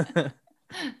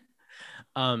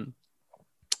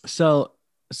 So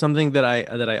something that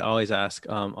I always ask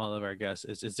all of our guests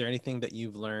is there anything that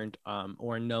you've learned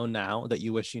or know now that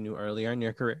you wish you knew earlier in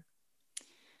your career?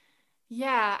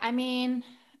 Yeah, I mean,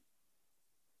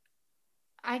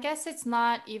 I guess it's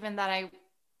not even that I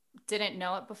didn't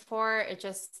know it before. It's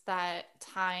just that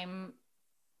time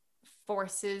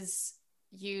forces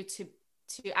you to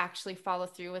actually follow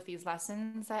through with these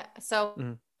lessons.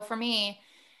 For me,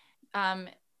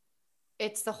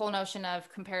 it's the whole notion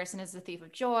of comparison is the thief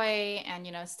of joy, and,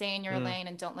 you know, stay in your lane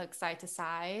and don't look side to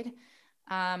side.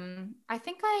 I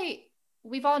think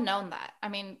we've all known that. I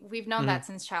mean, we've known that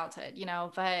since childhood, you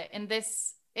know, but in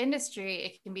this industry,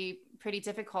 it can be pretty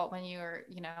difficult when you're,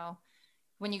 you know,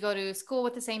 when you go to school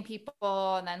with the same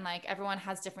people, and then like everyone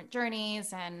has different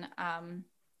journeys, and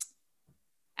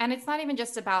it's not even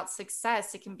just about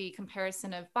success. It can be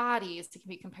comparison of bodies. It can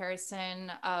be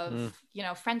comparison of, you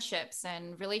know, friendships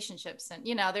and relationships. And,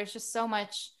 you know, there's just so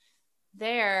much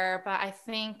there, but I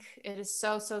think it is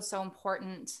so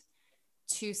important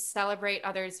to celebrate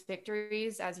others'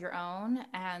 victories as your own,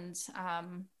 and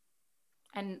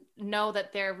know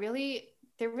that there really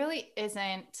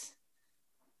isn't.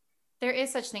 There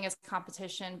is such thing as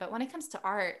competition, but when it comes to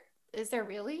art, is there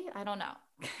really? I don't know.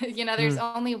 You know, there's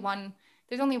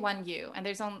only one you, and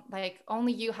there's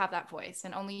only you have that voice,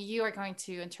 and only you are going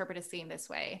to interpret a scene this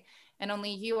way, and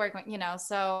only you are going,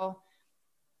 so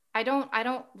I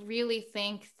don't really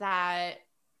think that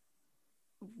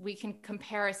we can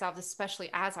compare ourselves, especially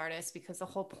as artists, because the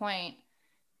whole point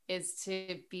is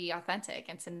to be authentic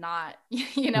and to not,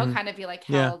 kind of be like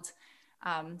held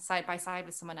side by side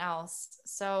with someone else.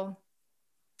 So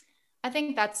I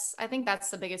think that's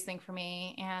the biggest thing for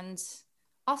me. And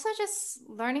also just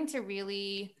learning to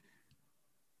really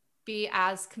be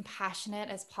as compassionate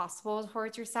as possible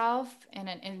towards yourself in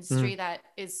an industry that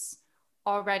is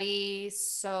already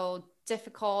so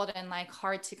difficult and like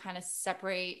hard to kind of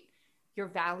separate your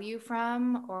value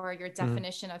from, or your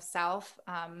definition of self.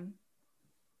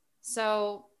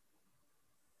 So,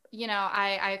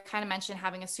 I kind of mentioned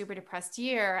having a super depressed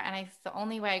year, and the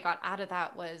only way I got out of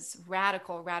that was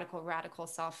radical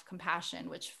self-compassion,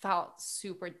 which felt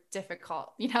super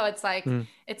difficult. It's like,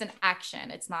 it's an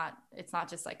action. It's not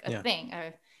just like a thing.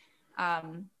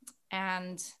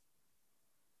 And,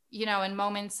 in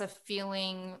moments of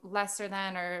feeling lesser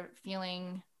than, or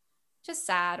feeling just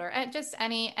sad, or just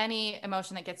any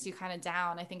emotion that gets you kind of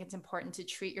down, I think it's important to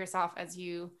treat yourself as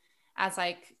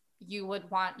like you would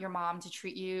want your mom to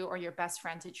treat you, or your best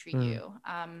friend to treat you.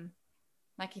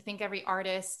 Like, I think every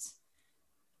artist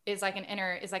is like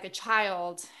a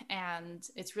child, and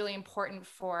it's really important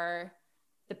for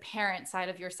the parent side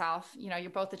of yourself.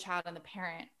 You're both the child and the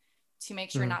parent, to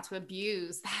make sure not to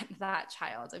abuse that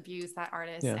child, abuse that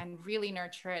artist, and really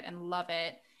nurture it and love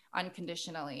it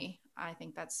unconditionally. I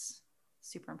think that's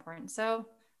super important. So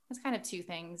that's kind of two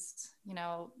things,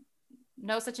 no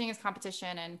such thing as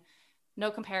competition and no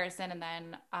comparison. And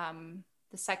then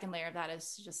the second layer of that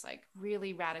is just like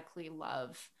really radically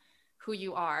love who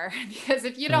you are, because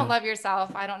if you don't love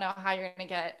yourself, I don't know how you're going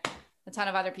to get a ton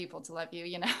of other people to love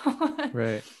you,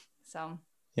 Right. So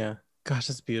yeah, gosh,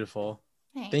 that's beautiful.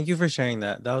 Thanks. Thank you for sharing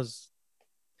that.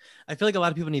 I feel like a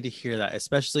lot of people need to hear that,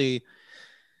 especially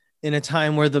in a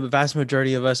time where the vast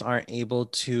majority of us aren't able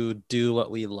to do what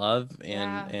we love,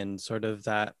 and sort of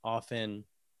that often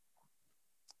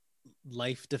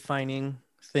life defining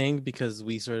thing, because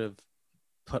we sort of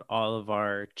put all of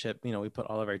our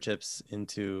chips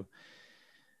into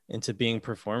being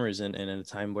performers in a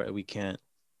time where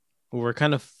we're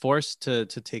kind of forced to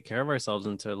take care of ourselves,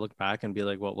 and to look back and be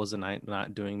like, what was I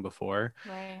not doing before?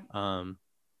 Right.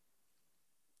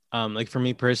 Like for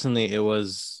me personally, it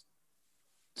was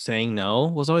saying no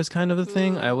was always kind of the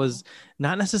thing. I was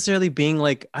not necessarily being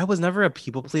like, I was never a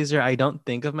people pleaser. I don't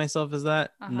think of myself as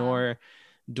that, nor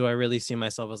do I really see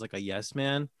myself as like a yes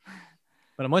man,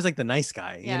 but I'm always like the nice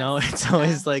guy, it's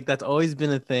always like, that's always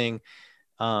been a thing.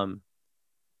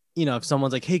 If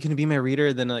someone's like, hey, can you be my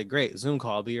reader? Then like, great, Zoom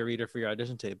call, I'll be your reader for your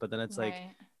audition tape. But then it's like,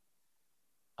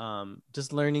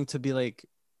 just learning to be like,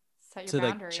 to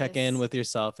like check in with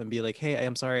yourself and be like, hey,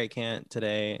 I'm sorry, I can't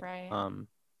today. Right.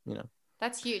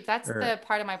 That's huge. That's the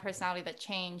part of my personality that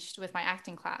changed with my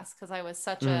acting class, because I was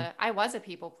I was a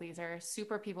people pleaser,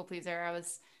 super people pleaser. I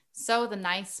was so the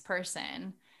nice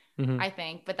person, I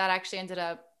think, but that actually ended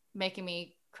up making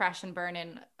me crash and burn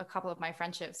in a couple of my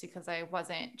friendships, because I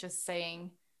wasn't just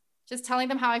telling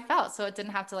them how I felt, so it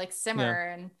didn't have to like simmer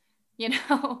and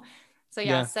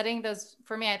so setting those,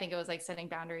 for me, I think it was like setting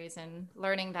boundaries and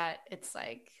learning that it's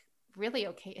like really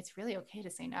okay. It's really okay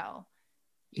to say no.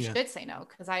 You should say no,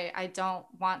 because I don't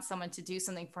want someone to do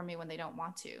something for me when they don't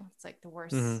want to. It's like the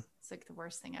worst. It's like the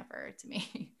worst thing ever to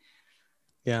me.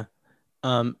 Yeah.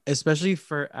 Especially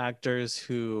for actors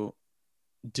who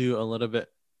don't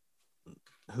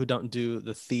do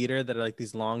the theater, that are like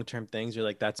these long-term things. You're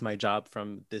like, that's my job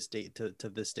from this date to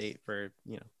this date for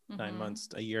 9 months,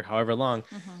 a year, however long.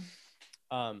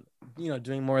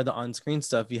 Doing more of the on-screen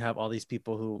stuff, you have all these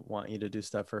people who want you to do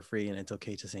stuff for free, and it's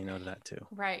okay to say no to that too.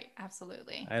 Right.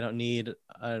 Absolutely. I don't need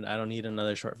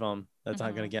another short film. That's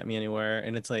not going to get me anywhere.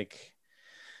 And it's like,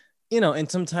 and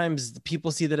sometimes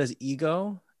people see that as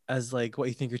ego, as like, what,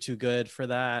 you think you're too good for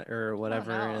that or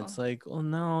whatever. And it's like, well,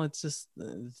 no, it's just,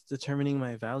 it's determining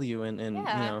my value. And and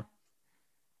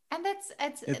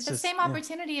it's the same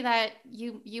opportunity that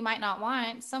you might not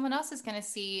want, someone else is going to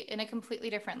see in a completely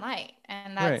different light.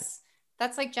 And that's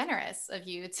like generous of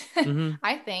you to,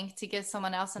 I think, to give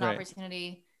someone else an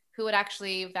opportunity who would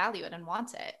actually value it and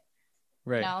want it.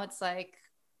 Right. It's like,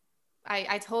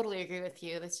 I totally agree with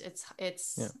you.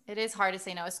 It is hard to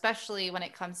say no, especially when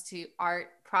it comes to art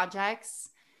projects,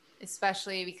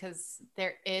 especially because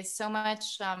there is so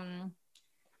much,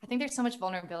 I think there's so much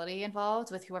vulnerability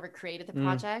involved with whoever created the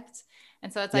project.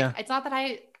 And so it's like, it's not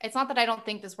that I don't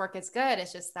think this work is good.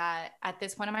 It's just that at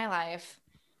this point in my life,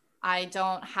 I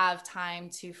don't have time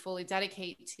to fully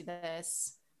dedicate to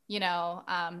this, you know,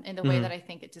 in the way that I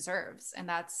think it deserves. And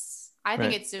I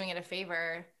think it's doing it a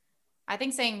favor. I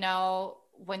think saying no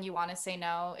when you want to say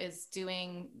no is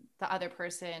doing the other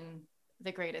person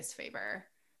the greatest favor,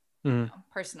 you know,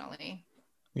 personally.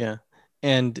 Yeah.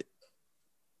 And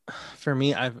for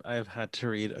me, I've had to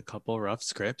read a couple rough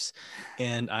scripts,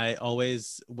 and I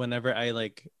always, whenever I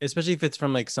like, especially if it's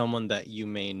from like someone that you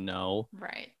may know,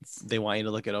 right, they want you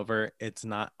to look it over. It's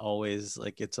not always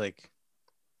like, it's like,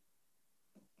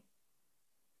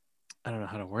 I don't know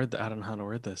how to word that. I don't know how to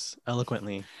word this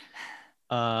eloquently.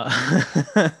 It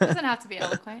doesn't have to be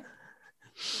eloquent.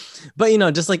 But, you know,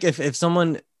 just like if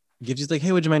someone gives you like,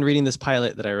 hey, would you mind reading this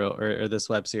pilot that I wrote, or this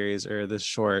web series or this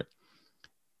short?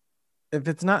 If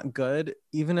it's not good,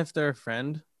 even if they're a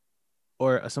friend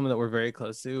or someone that we're very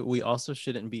close to, we also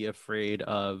shouldn't be afraid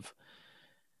of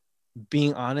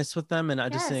being honest with them and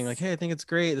not just saying like, hey, I think it's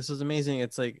great, this was amazing.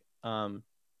 It's like, you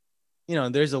know,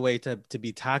 there's a way to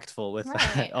be tactful with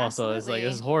that also. It's like,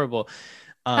 this is horrible.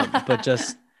 But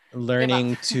just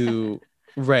learning to,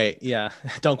 right. Yeah.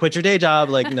 Don't quit your day job.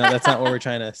 Like, no, that's not what we're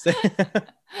trying to say.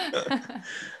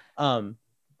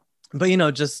 But you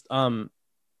know, just,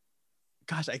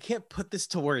 gosh, I can't put this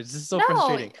to words. This is so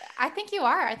frustrating. I think you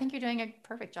are. I think you're doing a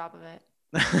perfect job of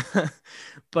it.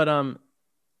 But,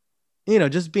 you know,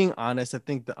 just being honest. I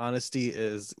think the honesty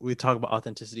is, we talked about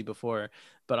authenticity before,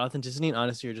 but authenticity and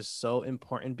honesty are just so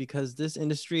important because this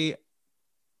industry,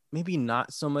 maybe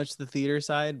not so much the theater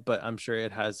side, but I'm sure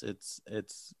it has its,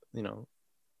 you know,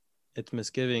 its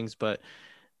misgivings, but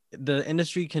the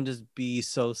industry can just be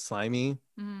so slimy.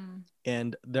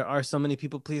 And there are so many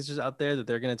people pleasers out there that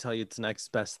they're going to tell you it's the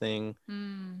next best thing,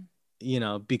 you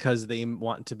know, because they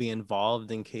want to be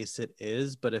involved in case it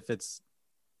is. But if it's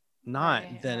not,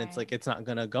 then it's like, it's not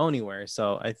going to go anywhere.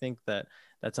 So I think that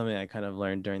that's something I kind of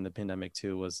learned during the pandemic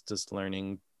too, was just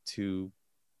learning to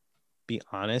be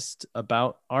honest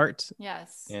about art.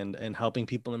 Yes. And helping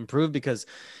people improve, because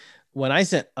when I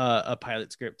sent a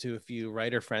pilot script to a few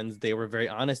writer friends, they were very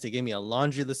honest. They gave me a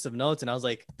laundry list of notes, and I was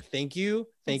like, thank you.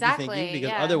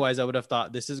 Because otherwise I would have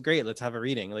thought, this is great, let's have a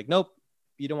reading. Like, nope,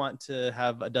 you don't want to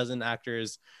have a dozen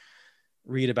actors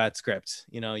read a bad script.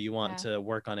 You know, you want to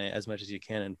work on it as much as you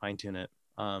can and fine tune it.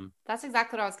 That's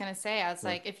exactly what I was going to say. I was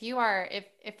like, if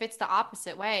it's the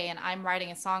opposite way and I'm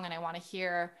writing a song and I want to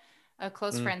hear a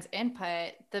close friend's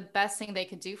input, the best thing they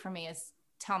could do for me is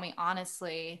tell me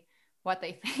honestly what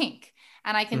they think,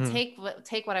 and I can take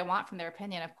what I want from their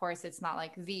opinion. Of course, it's not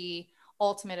like the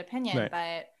ultimate opinion,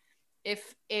 but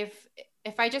if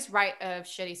I just write a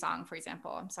shitty song, for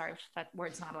example, I'm sorry, that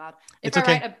word's not allowed. If I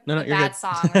write a bad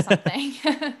song or something,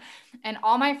 and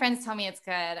all my friends tell me it's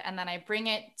good, and then I bring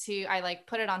it I like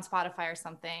put it on Spotify or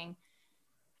something,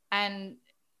 and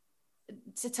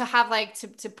to have like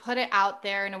to put it out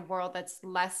there in a world that's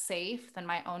less safe than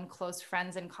my own close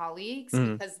friends and colleagues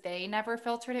because they never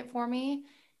filtered it for me.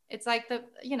 It's like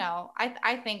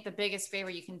I think the biggest favor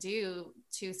you can do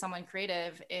to someone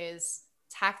creative is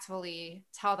tactfully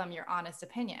tell them your honest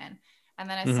opinion. And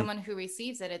then as someone who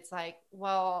receives it, it's like,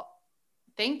 well,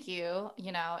 thank you.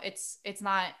 You know, it's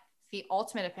not the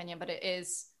ultimate opinion, but it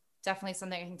is definitely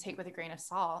something I can take with a grain of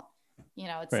salt. You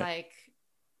know, it's like,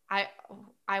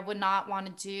 I would not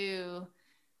want to do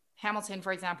Hamilton,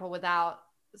 for example, without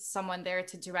someone there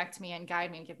to direct me and guide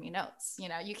me and give me notes. You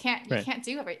know, you can't do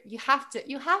it. You have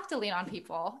to lean on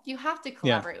people. You have to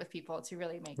collaborate with people to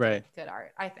really make good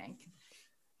art, I think.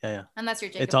 Yeah. And that's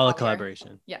your Jacob It's all Collier. a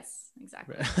collaboration. Yes,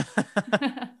 exactly.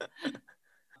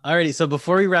 Alrighty, so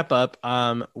before we wrap up,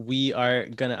 I'm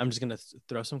just gonna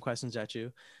throw some questions at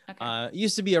you. Okay. It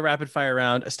used to be a rapid fire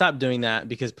round. I stopped doing that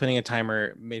because putting a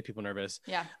timer made people nervous.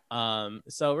 Yeah.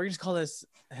 So we're just call this,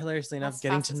 hilariously enough,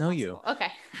 getting to know you.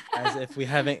 Okay. As if we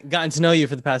haven't gotten to know you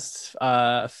for the past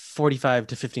 45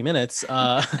 to 50 minutes.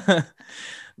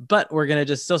 But we're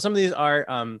gonna so some of these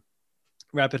are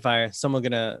rapid fire. Some are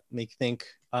gonna make you think.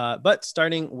 But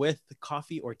starting with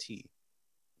coffee or tea?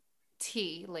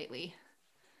 Tea lately.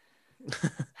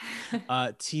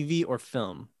 TV or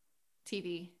film?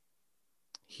 TV.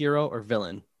 Hero or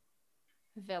villain?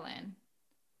 Villain.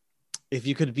 If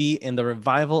you could be in the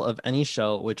revival of any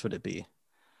show, which would it be?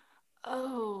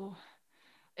 Oh,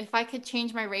 if I could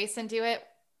change my race and do it,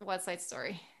 West Side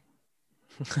Story.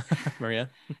 Maria?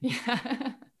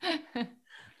 Yeah.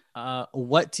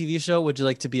 What TV show would you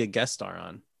like to be a guest star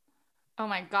on? Oh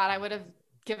my God, I would have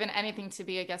given anything to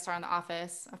be a guest star on The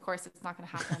Office. Of course, it's not going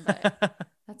to happen, but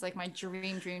that's like my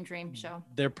dream show.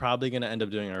 They're probably going to end up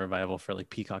doing a revival for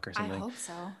like Peacock or something. I hope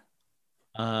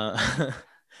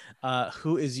so.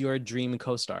 Who is your dream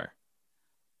co-star?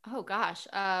 Oh gosh.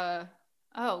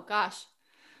 Oh gosh.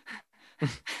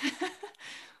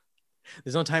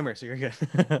 There's no timer, so you're good.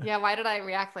 Yeah, why did I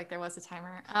react like there was a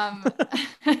timer?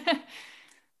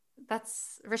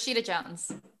 That's Rashida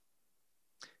Jones.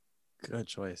 Good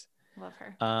choice. Love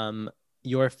her.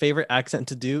 Your favorite accent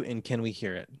to do, and can we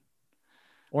hear it?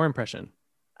 Or impression?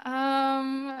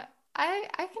 I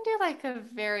can do like a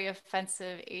very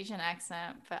offensive Asian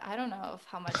accent, but I don't know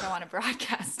how much I want to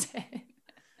broadcast it.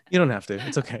 You don't have to.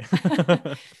 It's okay.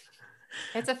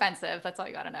 It's offensive. That's all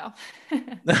you got to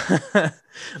know.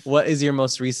 What is your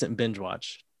most recent binge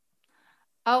watch?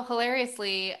 Oh,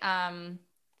 hilariously,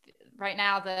 right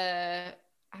now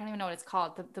I don't even know what it's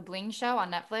called. The Bling Show on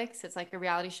Netflix. It's like a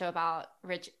reality show about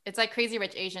it's like Crazy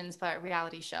Rich Asians, but a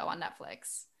reality show on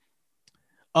Netflix.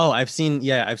 Oh, I've seen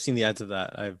the ads of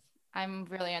that. I'm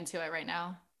really into it right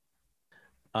now.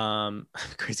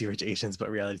 Crazy Rich Asians, but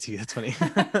reality TV. That's funny.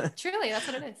 Truly, that's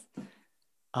what it is.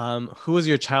 Who was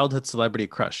your childhood celebrity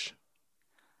crush?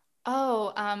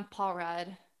 Oh, Paul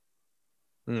Rudd.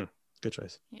 Good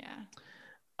choice.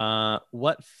 Yeah.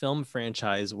 What film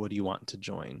franchise would you want to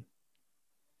join?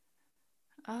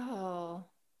 Oh,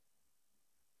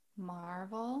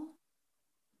 Marvel.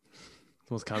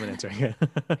 The most common answer here.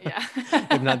 Yeah.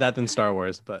 If not that, then Star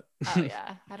Wars. But oh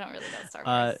yeah, I don't really know Star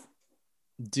Wars.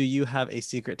 Do you have a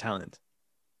secret talent?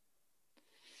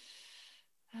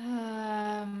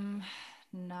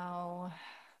 No.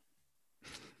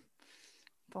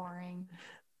 Boring.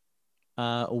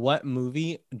 What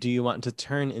movie do you want to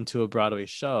turn into a Broadway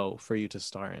show for you to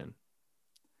star in?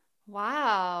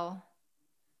 Wow.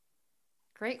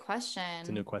 Great question. It's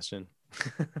a new question.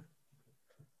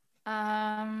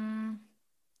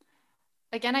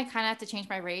 Again, I kind of have to change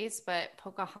my race, but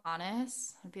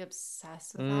Pocahontas, I'd be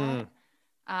obsessed with that.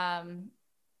 And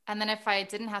then if I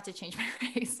didn't have to change my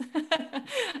race,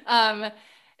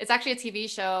 it's actually a TV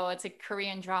show. It's a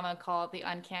Korean drama called The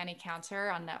Uncanny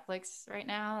Counter on Netflix right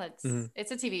now.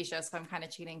 It's a TV show, so I'm kind of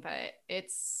cheating, but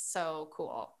it's so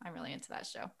cool. I'm really into that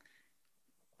show.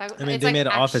 I mean, they made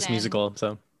an Office musical,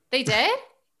 so. They did?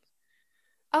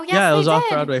 Oh, yes, yeah, it was they off did.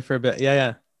 Broadway for a bit.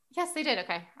 Yeah. Yes, they did.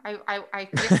 Okay. I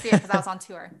didn't see it because I was on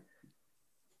tour.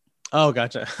 Oh,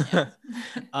 gotcha.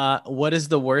 Yeah. What is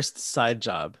the worst side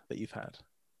job that you've had?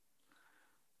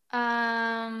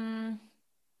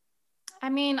 I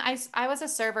mean, I was a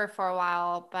server for a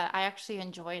while, but I actually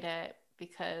enjoyed it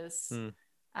because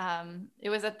it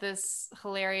was at this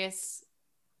hilarious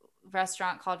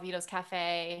restaurant called Vito's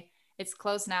Cafe. It's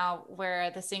closed now, where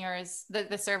the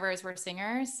servers were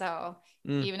singers. So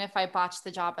even if I botched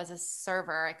the job as a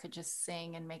server, I could just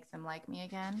sing and make them like me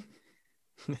again.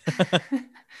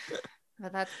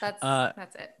 But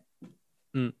that's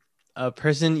it. A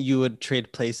person you would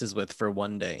trade places with for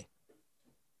one day.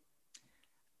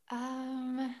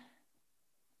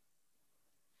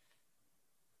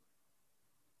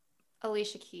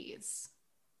 Alicia Keys.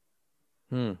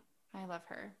 I love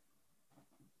her.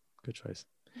 Good choice.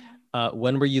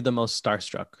 When were you the most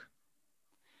starstruck?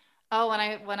 Oh,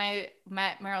 when I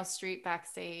met Meryl Streep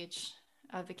backstage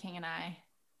of The King and I.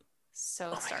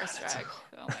 So starstruck.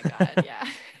 Oh my God. Yeah.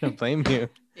 I don't blame you.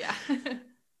 Yeah.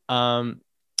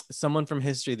 Someone from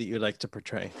history that you'd like to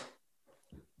portray.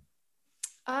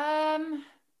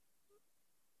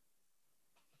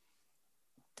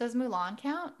 Does Mulan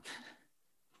count?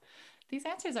 These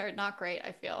answers are not great,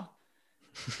 I feel.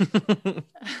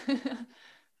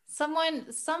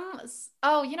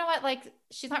 Oh, you know what? Like,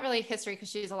 she's not really history because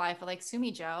she's alive, but like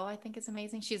Sumi Jo, I think is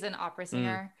amazing. She's an opera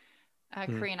singer,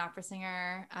 Korean opera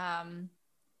singer.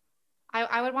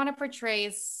 I would want to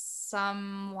portray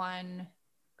someone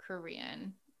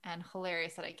Korean and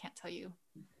hilarious that I can't tell you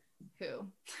who.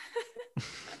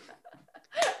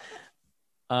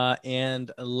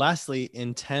 And lastly,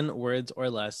 in 10 words or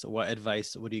less, what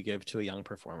advice would you give to a young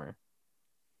performer?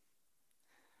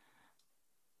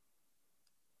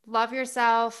 Love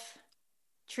yourself.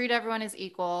 Treat everyone as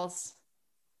equals.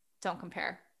 Don't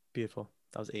compare. Beautiful.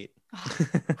 That was 8. Oh,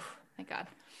 thank God.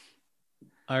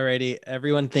 Alrighty,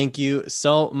 everyone. Thank you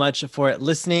so much for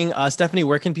listening. Stephanie,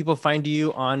 where can people find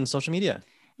you on social media?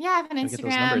 Yeah, I have an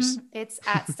Instagram. It's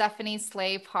at Stephanie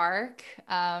Slay Park.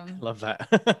 Love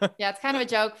that. Yeah, it's kind of a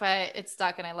joke, but it's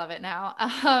stuck and I love it now.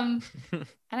 And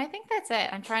I think that's it.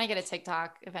 I'm trying to get a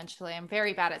TikTok eventually. I'm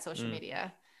very bad at social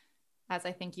media, as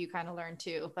I think you kind of learned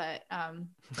too, but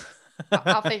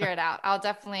I'll figure it out. I'll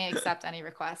definitely accept any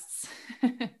requests.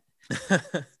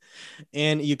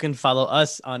 And you can follow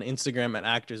us on Instagram at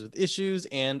Actors with Issues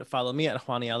and follow me at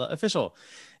Juan Ayala Official.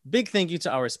 Big thank you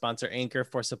to our sponsor, Anchor,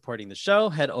 for supporting the show.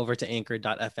 Head over to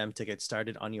anchor.fm to get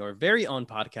started on your very own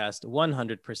podcast,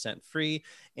 100% free.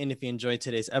 And if you enjoyed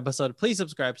today's episode, please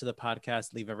subscribe to the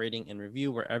podcast, leave a rating and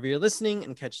review wherever you're listening,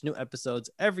 and catch new episodes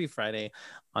every Friday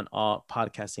on all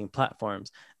podcasting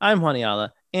platforms. I'm Juan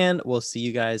Ayala, and we'll see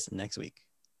you guys next week.